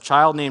says. A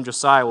child named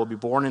Josiah will be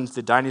born into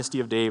the dynasty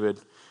of David.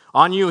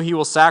 On you he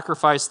will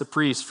sacrifice the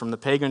priests from the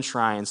pagan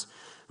shrines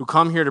who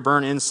come here to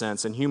burn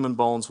incense, and human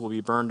bones will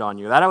be burned on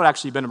you. That would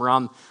actually have been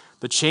around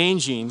the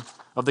changing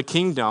of the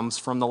kingdoms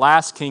from the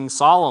last king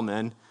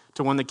Solomon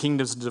to when the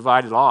kingdoms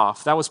divided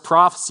off. That was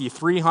prophecy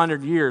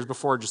 300 years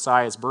before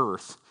Josiah's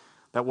birth,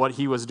 that what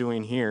he was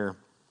doing here.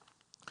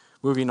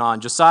 Moving on,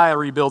 Josiah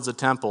rebuilds the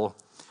temple.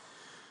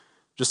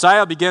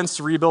 Josiah begins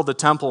to rebuild the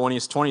temple when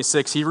he's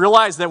 26. He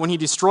realized that when he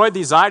destroyed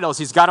these idols,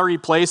 he's got to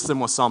replace them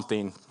with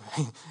something.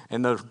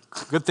 And the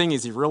good thing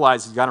is he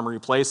realized he's got to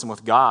replace them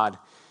with God.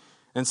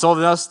 And so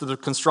thus the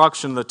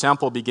construction of the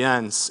temple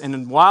begins.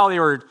 And while they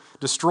were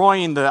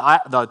destroying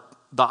the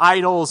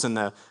idols and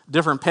the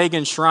different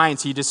pagan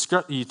shrines, he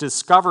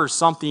discovers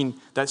something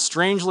that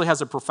strangely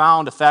has a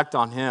profound effect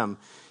on him.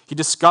 He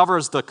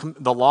discovers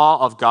the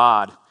law of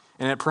God.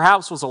 And it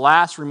perhaps was the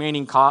last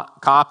remaining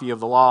copy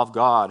of the law of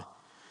God.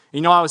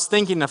 I was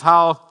thinking of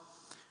how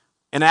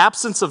an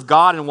absence of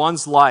God in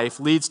one's life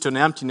leads to an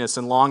emptiness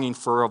and longing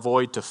for a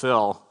void to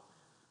fill.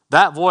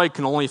 That void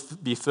can only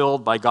be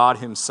filled by God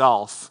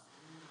himself.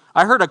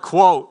 I heard a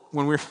quote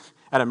when we were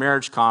at a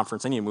marriage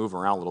conference. I need to move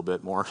around a little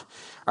bit more.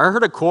 I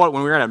heard a quote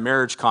when we were at a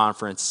marriage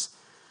conference.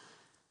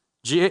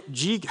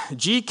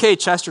 G.K.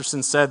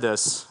 Chesterton said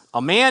this: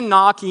 "A man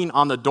knocking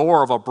on the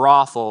door of a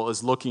brothel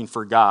is looking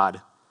for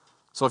God."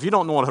 So if you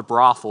don't know what a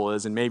brothel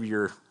is, and maybe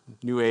you're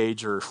New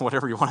Age or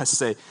whatever you want to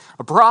say,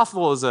 a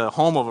brothel is a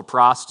home of a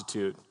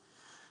prostitute.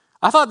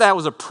 I thought that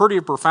was a pretty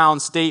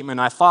profound statement.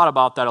 I thought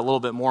about that a little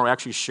bit more. We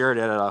actually shared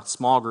it at a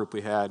small group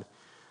we had.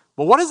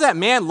 But what is that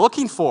man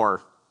looking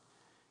for?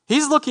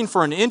 He's looking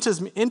for an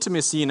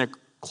intimacy and a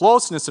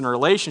closeness and a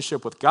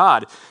relationship with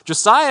God.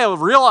 Josiah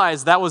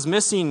realized that was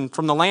missing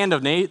from the land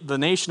of the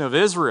nation of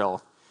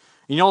Israel.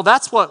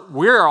 That's what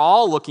we're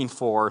all looking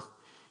for.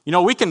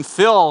 We can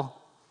fill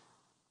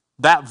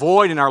that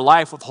void in our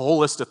life with a whole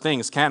list of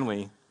things, can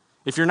we?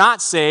 If you're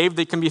not saved,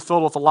 it can be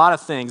filled with a lot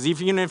of things.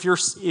 Even if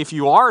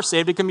you are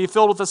saved, it can be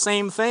filled with the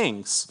same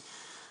things.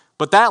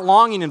 But that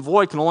longing and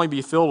void can only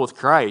be filled with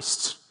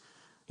Christ.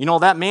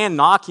 That man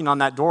knocking on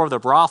that door of the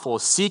brothel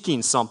is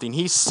seeking something.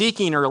 He's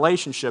seeking a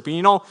relationship.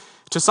 And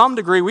to some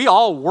degree, we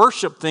all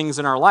worship things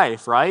in our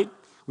life, right?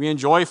 We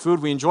enjoy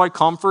food. We enjoy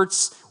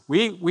comforts.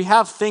 We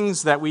have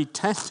things that we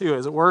tend to,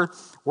 as it were,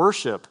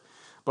 worship.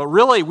 But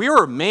really, we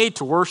were made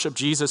to worship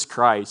Jesus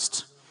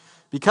Christ.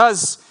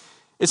 Because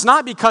it's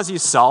not because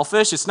he's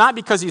selfish. It's not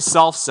because he's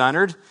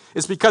self-centered.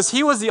 It's because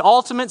he was the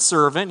ultimate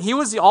servant. He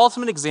was the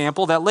ultimate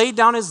example that laid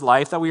down his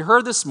life that we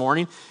heard this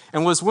morning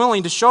and was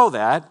willing to show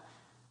that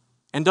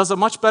and does a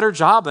much better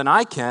job than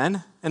I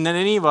can and than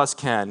any of us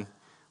can.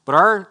 But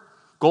our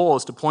goal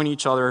is to point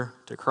each other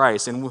to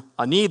Christ and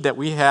a need that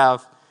we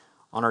have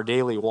on our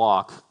daily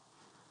walk.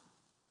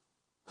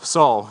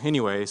 So,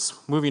 anyways,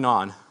 moving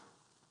on.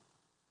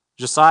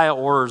 Josiah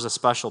orders a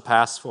special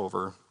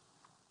Passover.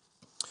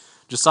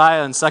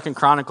 Josiah in 2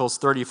 Chronicles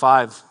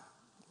 35,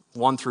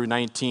 1 through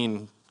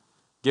 19,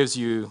 gives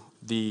you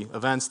the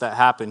events that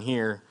happen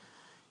here.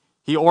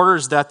 He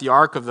orders that the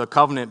Ark of the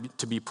Covenant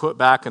to be put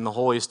back in the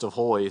holiest of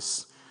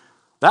holies.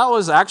 That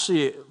was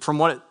actually, from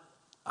what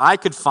I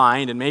could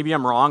find, and maybe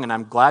I'm wrong, and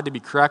I'm glad to be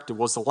corrected,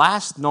 was the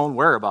last known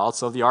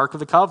whereabouts of the Ark of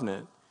the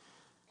Covenant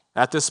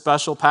at this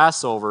special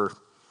Passover.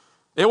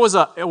 It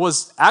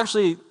was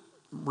actually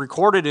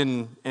recorded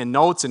in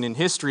notes and in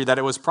history that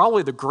it was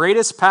probably the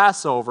greatest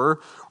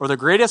Passover or the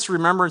greatest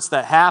remembrance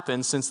that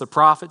happened since the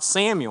prophet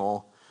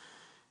Samuel.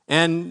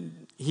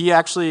 And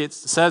it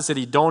says that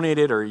he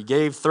donated or he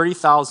gave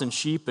 30,000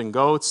 sheep and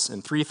goats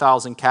and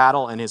 3,000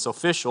 cattle, and his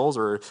officials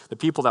or the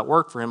people that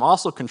worked for him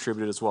also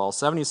contributed as well,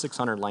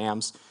 7,600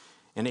 lambs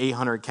and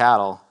 800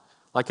 cattle.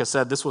 Like I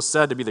said, this was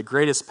said to be the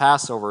greatest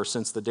Passover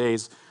since the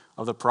days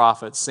of the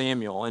prophet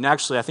Samuel. And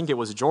actually, I think it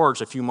was George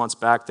a few months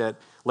back that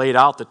laid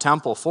out the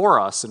temple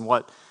for us and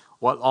what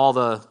all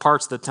the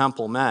parts of the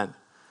temple meant.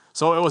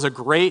 So it was a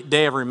great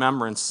day of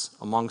remembrance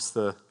amongst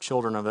the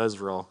children of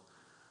Israel.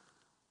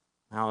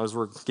 Now, as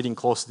we're getting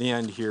close to the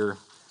end here,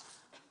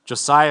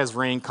 Josiah's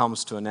reign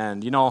comes to an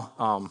end. In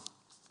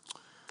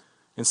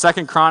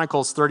 2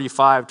 Chronicles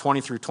 35,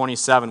 20 through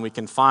 27, we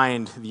can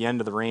find the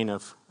end of the reign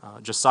of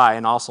Josiah,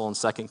 and also in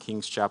 2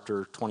 Kings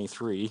chapter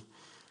 23.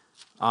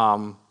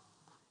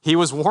 He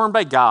was warned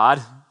by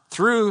God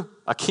through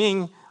a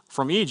king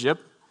from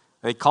Egypt.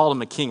 They called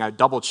him a king. I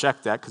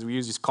double-checked that because we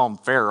usually call them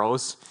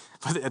pharaohs.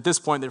 But at this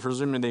point, they're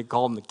presuming they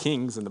call them the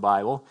kings in the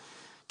Bible.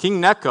 King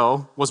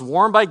Necho was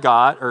warned by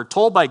God, or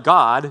told by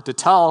God to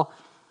tell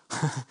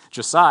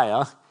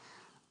Josiah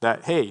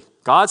that, hey,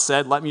 God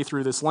said, let me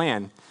through this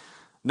land.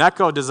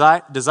 Necho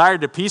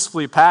desired to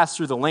peacefully pass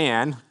through the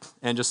land,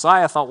 and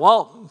Josiah thought,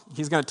 well,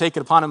 he's going to take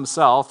it upon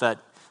himself that,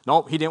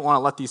 nope, he didn't want to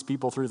let these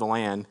people through the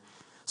land.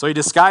 So he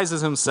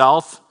disguises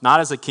himself, not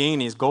as a king,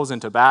 and he goes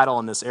into battle,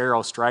 and this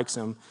arrow strikes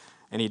him,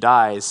 and he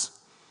dies.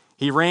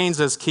 He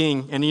reigns as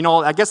king, and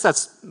I guess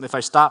that's, if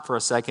I stop for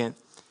a second,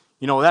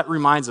 that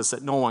reminds us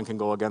that no one can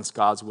go against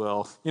God's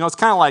will. It's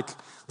kind of like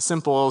a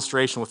simple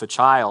illustration with a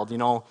child.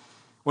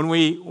 When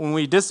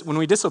we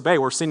disobey,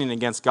 we're sinning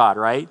against God,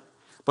 right?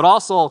 But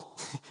also,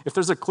 if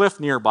there's a cliff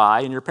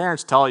nearby and your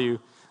parents tell you,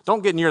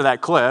 don't get near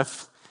that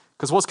cliff,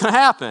 because what's going to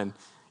happen?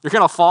 You're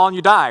going to fall and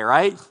you die,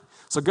 right?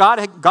 So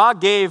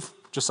God gave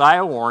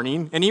Josiah a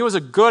warning, and he was a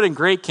good and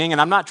great king,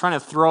 and I'm not trying to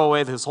throw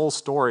away his whole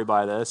story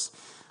by this,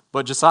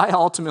 but Josiah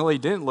ultimately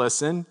didn't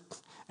listen,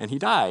 and he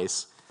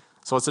dies.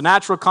 So it's a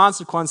natural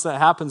consequence that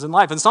happens in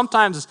life. And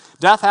sometimes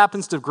death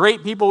happens to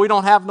great people we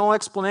don't have no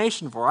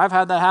explanation for. I've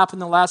had that happen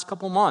the last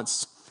couple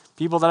months.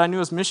 People that I knew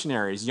as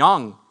missionaries,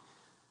 young,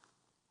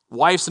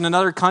 wives in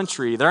another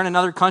country, they're in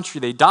another country,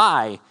 they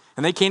die,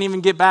 and they can't even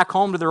get back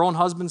home to their own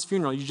husband's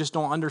funeral. You just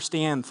don't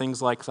understand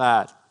things like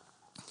that.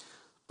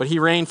 But he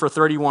reigned for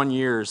 31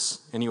 years,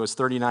 and he was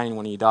 39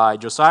 when he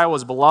died. Josiah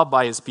was beloved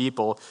by his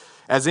people,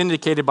 as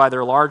indicated by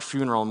their large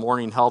funeral and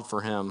mourning held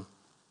for him.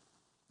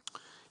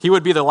 He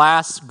would be the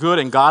last good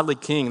and godly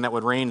king that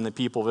would reign in the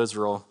people of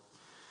Israel.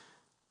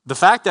 The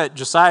fact that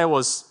Josiah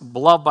was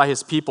beloved by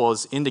his people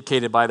is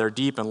indicated by their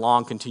deep and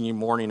long continued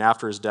mourning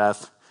after his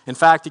death. In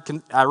fact,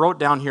 I wrote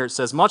down here, it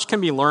says, much can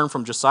be learned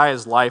from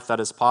Josiah's life that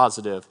is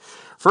positive.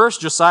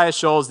 First, Josiah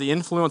shows the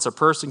influence a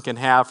person can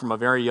have from a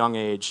very young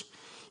age.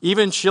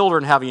 Even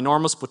children have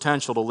enormous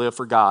potential to live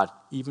for God.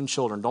 Even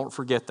children. Don't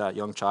forget that,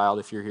 young child,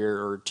 if you're here,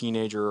 or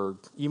teenager, or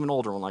even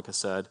older one, like I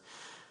said.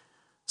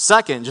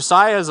 Second,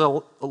 Josiah is a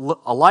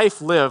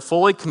life lived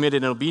fully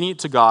committed and obedient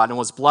to God and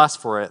was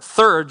blessed for it.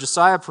 Third,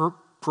 Josiah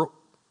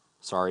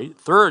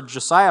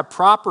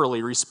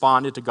properly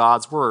responded to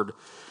God's word.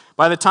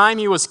 By the time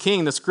he was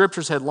king, the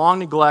scriptures had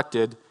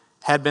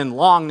been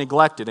long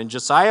neglected, and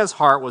Josiah's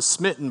heart was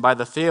smitten by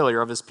the failure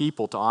of his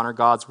people to honor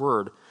God's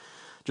word.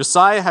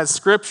 Josiah had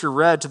scripture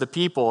read to the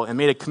people and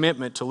made a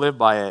commitment to live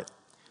by it.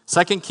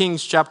 2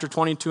 Kings chapter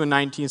 22 and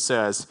 19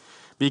 says,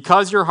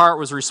 because your heart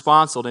was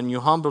responsive and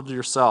you humbled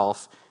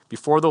yourself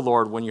before the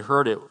Lord when you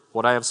heard it,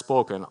 what I have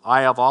spoken,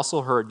 I have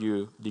also heard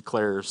you,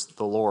 declares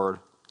the Lord.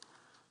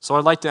 So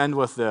I'd like to end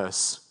with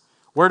this.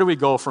 Where do we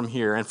go from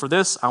here? And for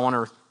this, I want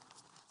to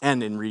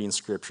end in reading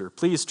scripture.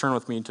 Please turn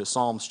with me to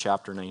Psalms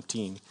chapter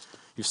 19.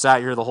 You've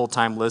sat here the whole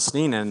time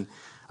listening, and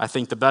I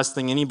think the best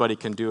thing anybody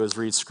can do is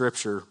read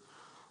scripture.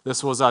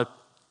 This was a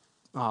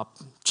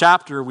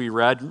chapter we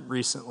read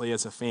recently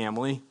as a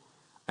family,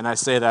 and I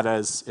say that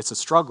as it's a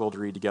struggle to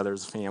read together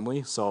as a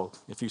family, so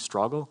if you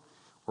struggle,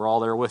 we're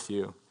all there with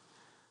you.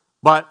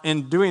 But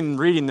in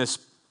reading this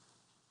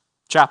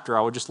chapter,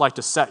 I would just like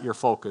to set your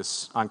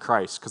focus on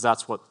Christ, because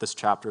that's what this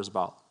chapter is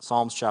about.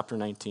 Psalms chapter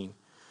 19.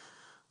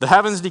 The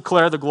heavens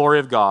declare the glory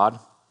of God,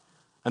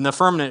 and the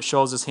firmament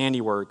shows his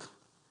handiwork.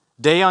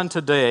 Day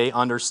unto day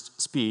under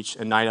speech,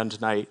 and night unto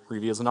night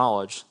reveals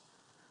knowledge.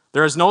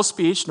 There is no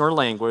speech nor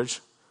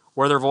language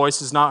where their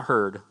voice is not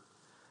heard.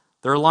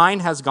 Their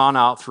line has gone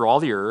out through all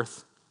the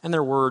earth, and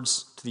their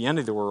words to the end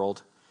of the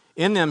world.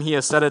 In them he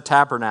has set a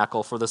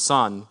tabernacle for the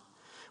sun,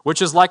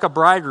 which is like a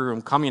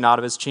bridegroom coming out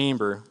of his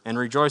chamber, and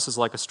rejoices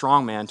like a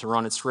strong man to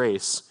run its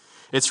race.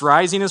 Its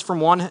rising is from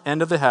one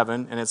end of the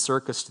heaven, and its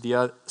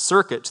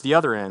circuit to the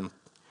other end.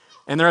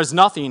 And there is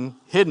nothing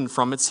hidden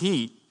from its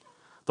heat.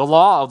 The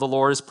law of the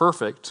Lord is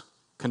perfect,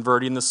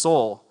 converting the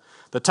soul.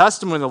 The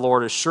testimony of the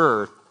Lord is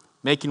sure,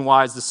 making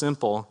wise the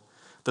simple.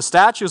 The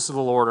statutes of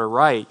the Lord are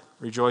right,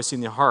 rejoicing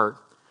the heart.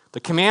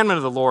 The commandment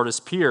of the Lord is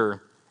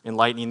pure,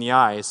 enlightening the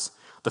eyes.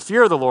 The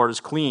fear of the Lord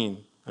is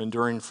clean,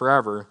 enduring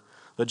forever.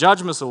 The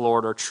judgments of the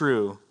Lord are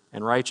true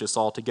and righteous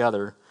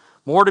altogether.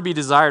 More to be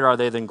desired are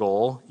they than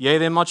gold, yea,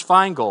 than much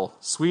fine gold,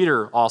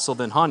 sweeter also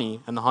than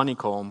honey and the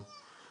honeycomb.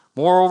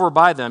 Moreover,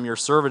 by them your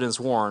servant is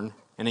warned,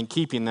 and in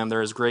keeping them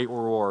there is great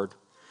reward.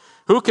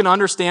 Who can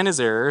understand his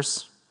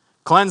errors?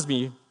 Cleanse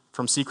me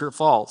from secret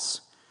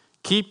faults.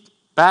 Keep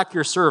back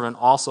your servant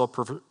also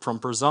from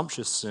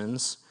presumptuous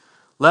sins.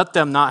 Let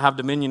them not have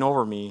dominion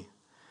over me.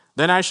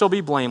 Then I shall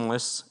be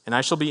blameless, and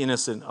I shall be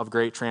innocent of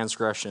great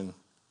transgression.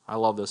 I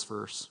love this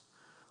verse.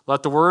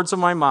 Let the words of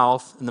my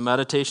mouth and the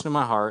meditation of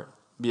my heart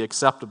be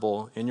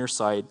acceptable in your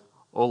sight,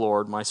 O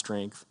Lord, my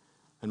strength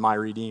and my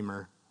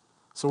Redeemer.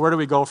 So where do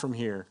we go from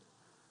here?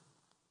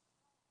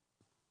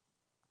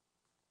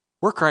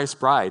 We're Christ's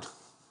bride.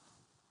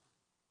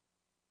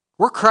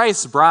 We're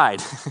Christ's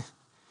bride.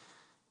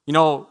 You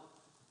know,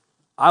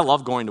 I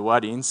love going to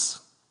weddings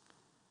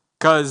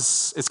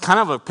because it's kind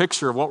of a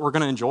picture of what we're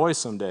going to enjoy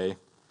someday.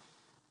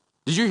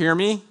 Did you hear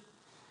me?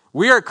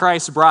 We are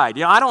Christ's bride.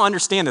 You know, I don't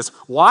understand this.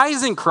 Why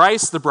isn't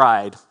Christ the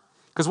bride?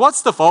 Because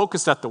what's the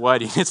focus at the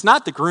wedding? It's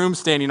not the groom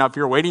standing up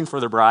here waiting for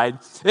the bride.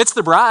 It's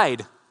the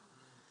bride.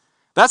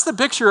 That's the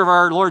picture of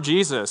our Lord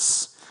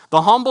Jesus,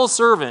 the humble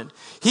servant.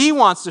 He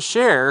wants to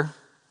share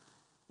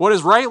what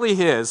is rightly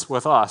his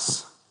with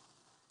us.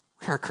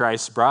 We are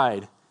Christ's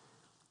bride.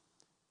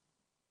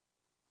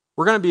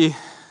 We're going to be,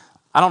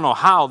 I don't know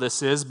how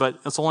this is, but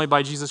it's only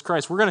by Jesus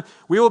Christ.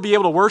 We will be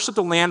able to worship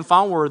the Lamb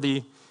found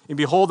worthy and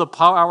behold the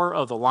power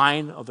of the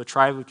Lion of the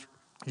tribe of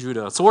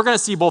Judah. So we're going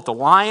to see both the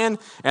lion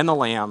and the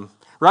lamb.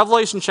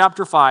 Revelation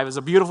chapter 5 is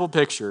a beautiful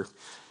picture.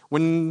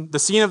 When the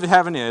scene of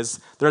heaven is,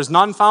 there is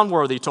none found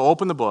worthy to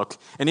open the book,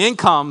 and in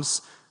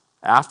comes,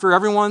 after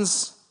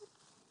everyone's,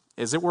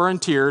 as it were, in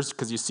tears,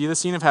 because you see the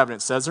scene of heaven,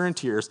 it says they're in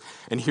tears,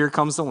 and here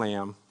comes the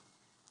lamb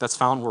that's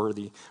found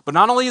worthy. But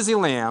not only is he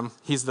lamb,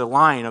 he's the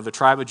Lion of the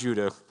tribe of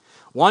Judah.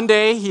 One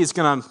day, he's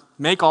going to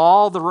make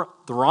all the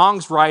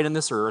wrongs right in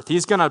this earth.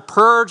 He's going to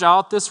purge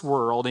out this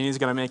world, and he's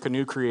going to make a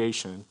new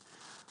creation.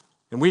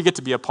 And we get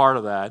to be a part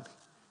of that.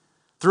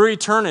 Through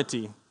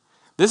eternity.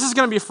 This is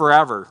going to be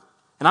forever.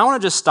 And I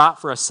want to just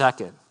stop for a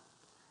second.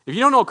 If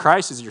you don't know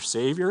Christ as your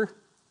Savior,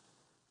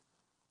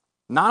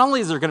 not only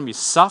is there going to be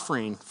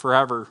suffering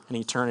forever in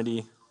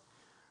eternity,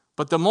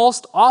 but the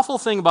most awful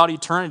thing about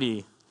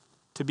eternity,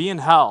 to be in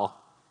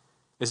hell,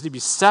 is to be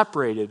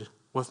separated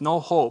with no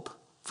hope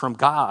from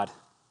God.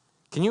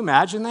 Can you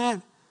imagine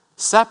that?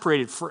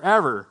 Separated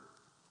forever.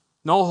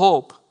 No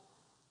hope.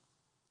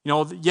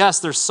 Yes,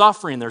 there's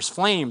suffering, there's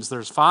flames,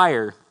 there's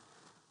fire.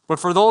 But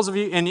for those of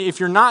you, and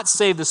if you're not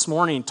saved this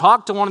morning,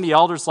 talk to one of the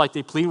elders like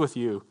they plead with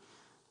you.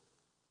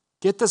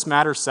 Get this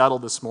matter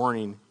settled this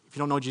morning. If you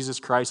don't know Jesus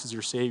Christ as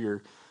your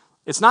Savior,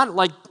 it's not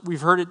like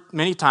we've heard it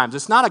many times.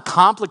 It's not a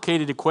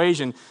complicated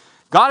equation.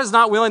 God is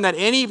not willing that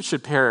any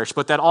should perish,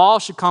 but that all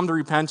should come to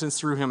repentance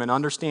through him and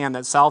understand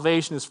that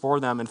salvation is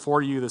for them and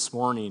for you this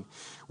morning.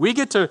 We're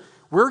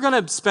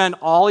going to spend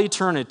all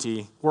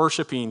eternity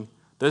worshiping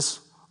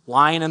this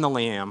Lion and the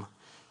Lamb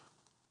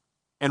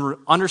and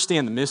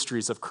understand the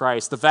mysteries of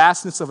Christ, the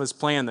vastness of his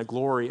plan, the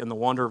glory and the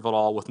wonder of it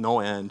all with no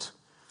end.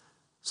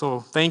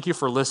 So thank you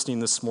for listening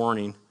this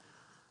morning.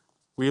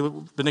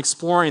 We've been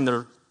exploring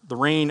the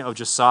reign of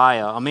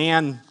Josiah, a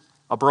man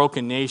a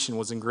broken nation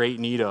was in great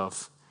need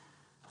of.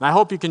 And I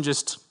hope you can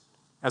just,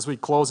 as we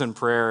close in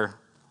prayer,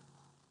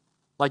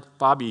 like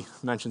Bobby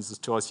mentions this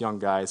to us young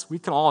guys, we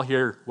can all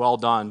hear well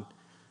done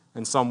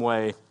in some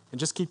way. And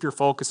just keep your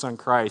focus on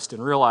Christ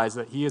and realize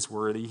that he is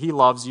worthy. He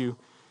loves you.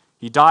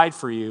 He died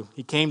for you.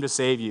 He came to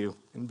save you.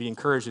 And be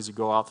encouraged as you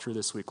go out through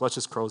this week. Let's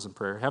just close in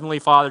prayer. Heavenly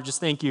Father, just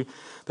thank you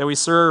that we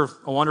serve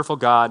a wonderful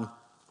God.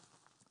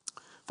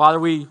 Father,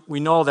 we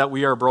know that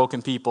we are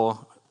broken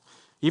people.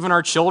 Even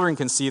our children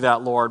can see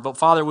that, Lord. But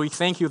Father, we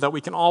thank you that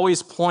we can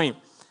always point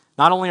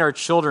not only our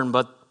children,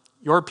 but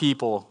your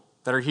people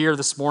that are here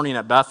this morning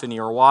at Bethany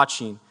or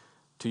watching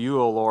to you,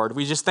 O Lord.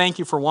 We just thank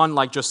you for one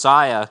like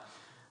Josiah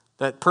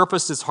that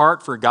purposed his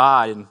heart for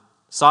God and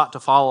sought to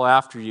follow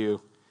after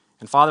you.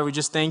 And Father, we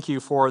just thank you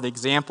for the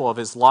example of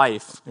his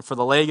life and for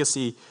the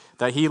legacy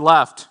that he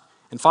left.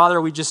 And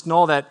Father, we just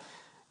know that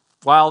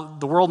while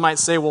the world might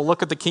say, well,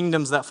 look at the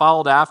kingdoms that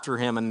followed after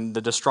him and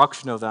the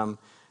destruction of them,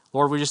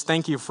 Lord, we just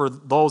thank you for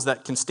those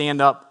that can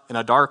stand up in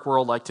a dark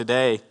world like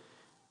today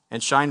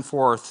and shine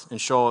forth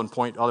and show and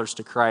point others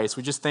to Christ.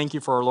 We just thank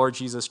you for our Lord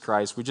Jesus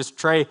Christ. We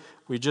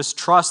just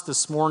trust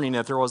this morning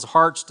that there was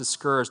hearts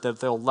discouraged, that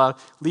they'll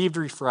leave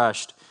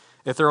refreshed.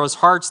 If there was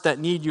hearts that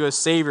need you as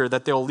Savior,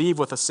 that they'll leave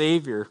with a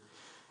Savior.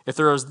 If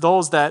there was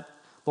those that,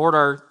 Lord,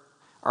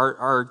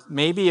 are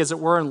maybe, as it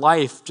were, in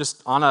life,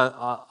 just on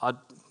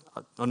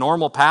a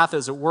normal path,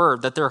 as it were,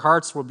 that their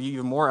hearts will be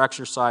even more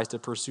exercised to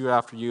pursue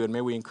after you, and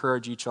may we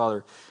encourage each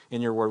other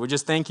in your word. We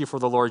just thank you for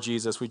the Lord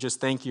Jesus. We just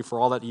thank you for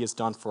all that he has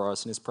done for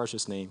us. In his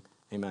precious name,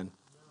 amen.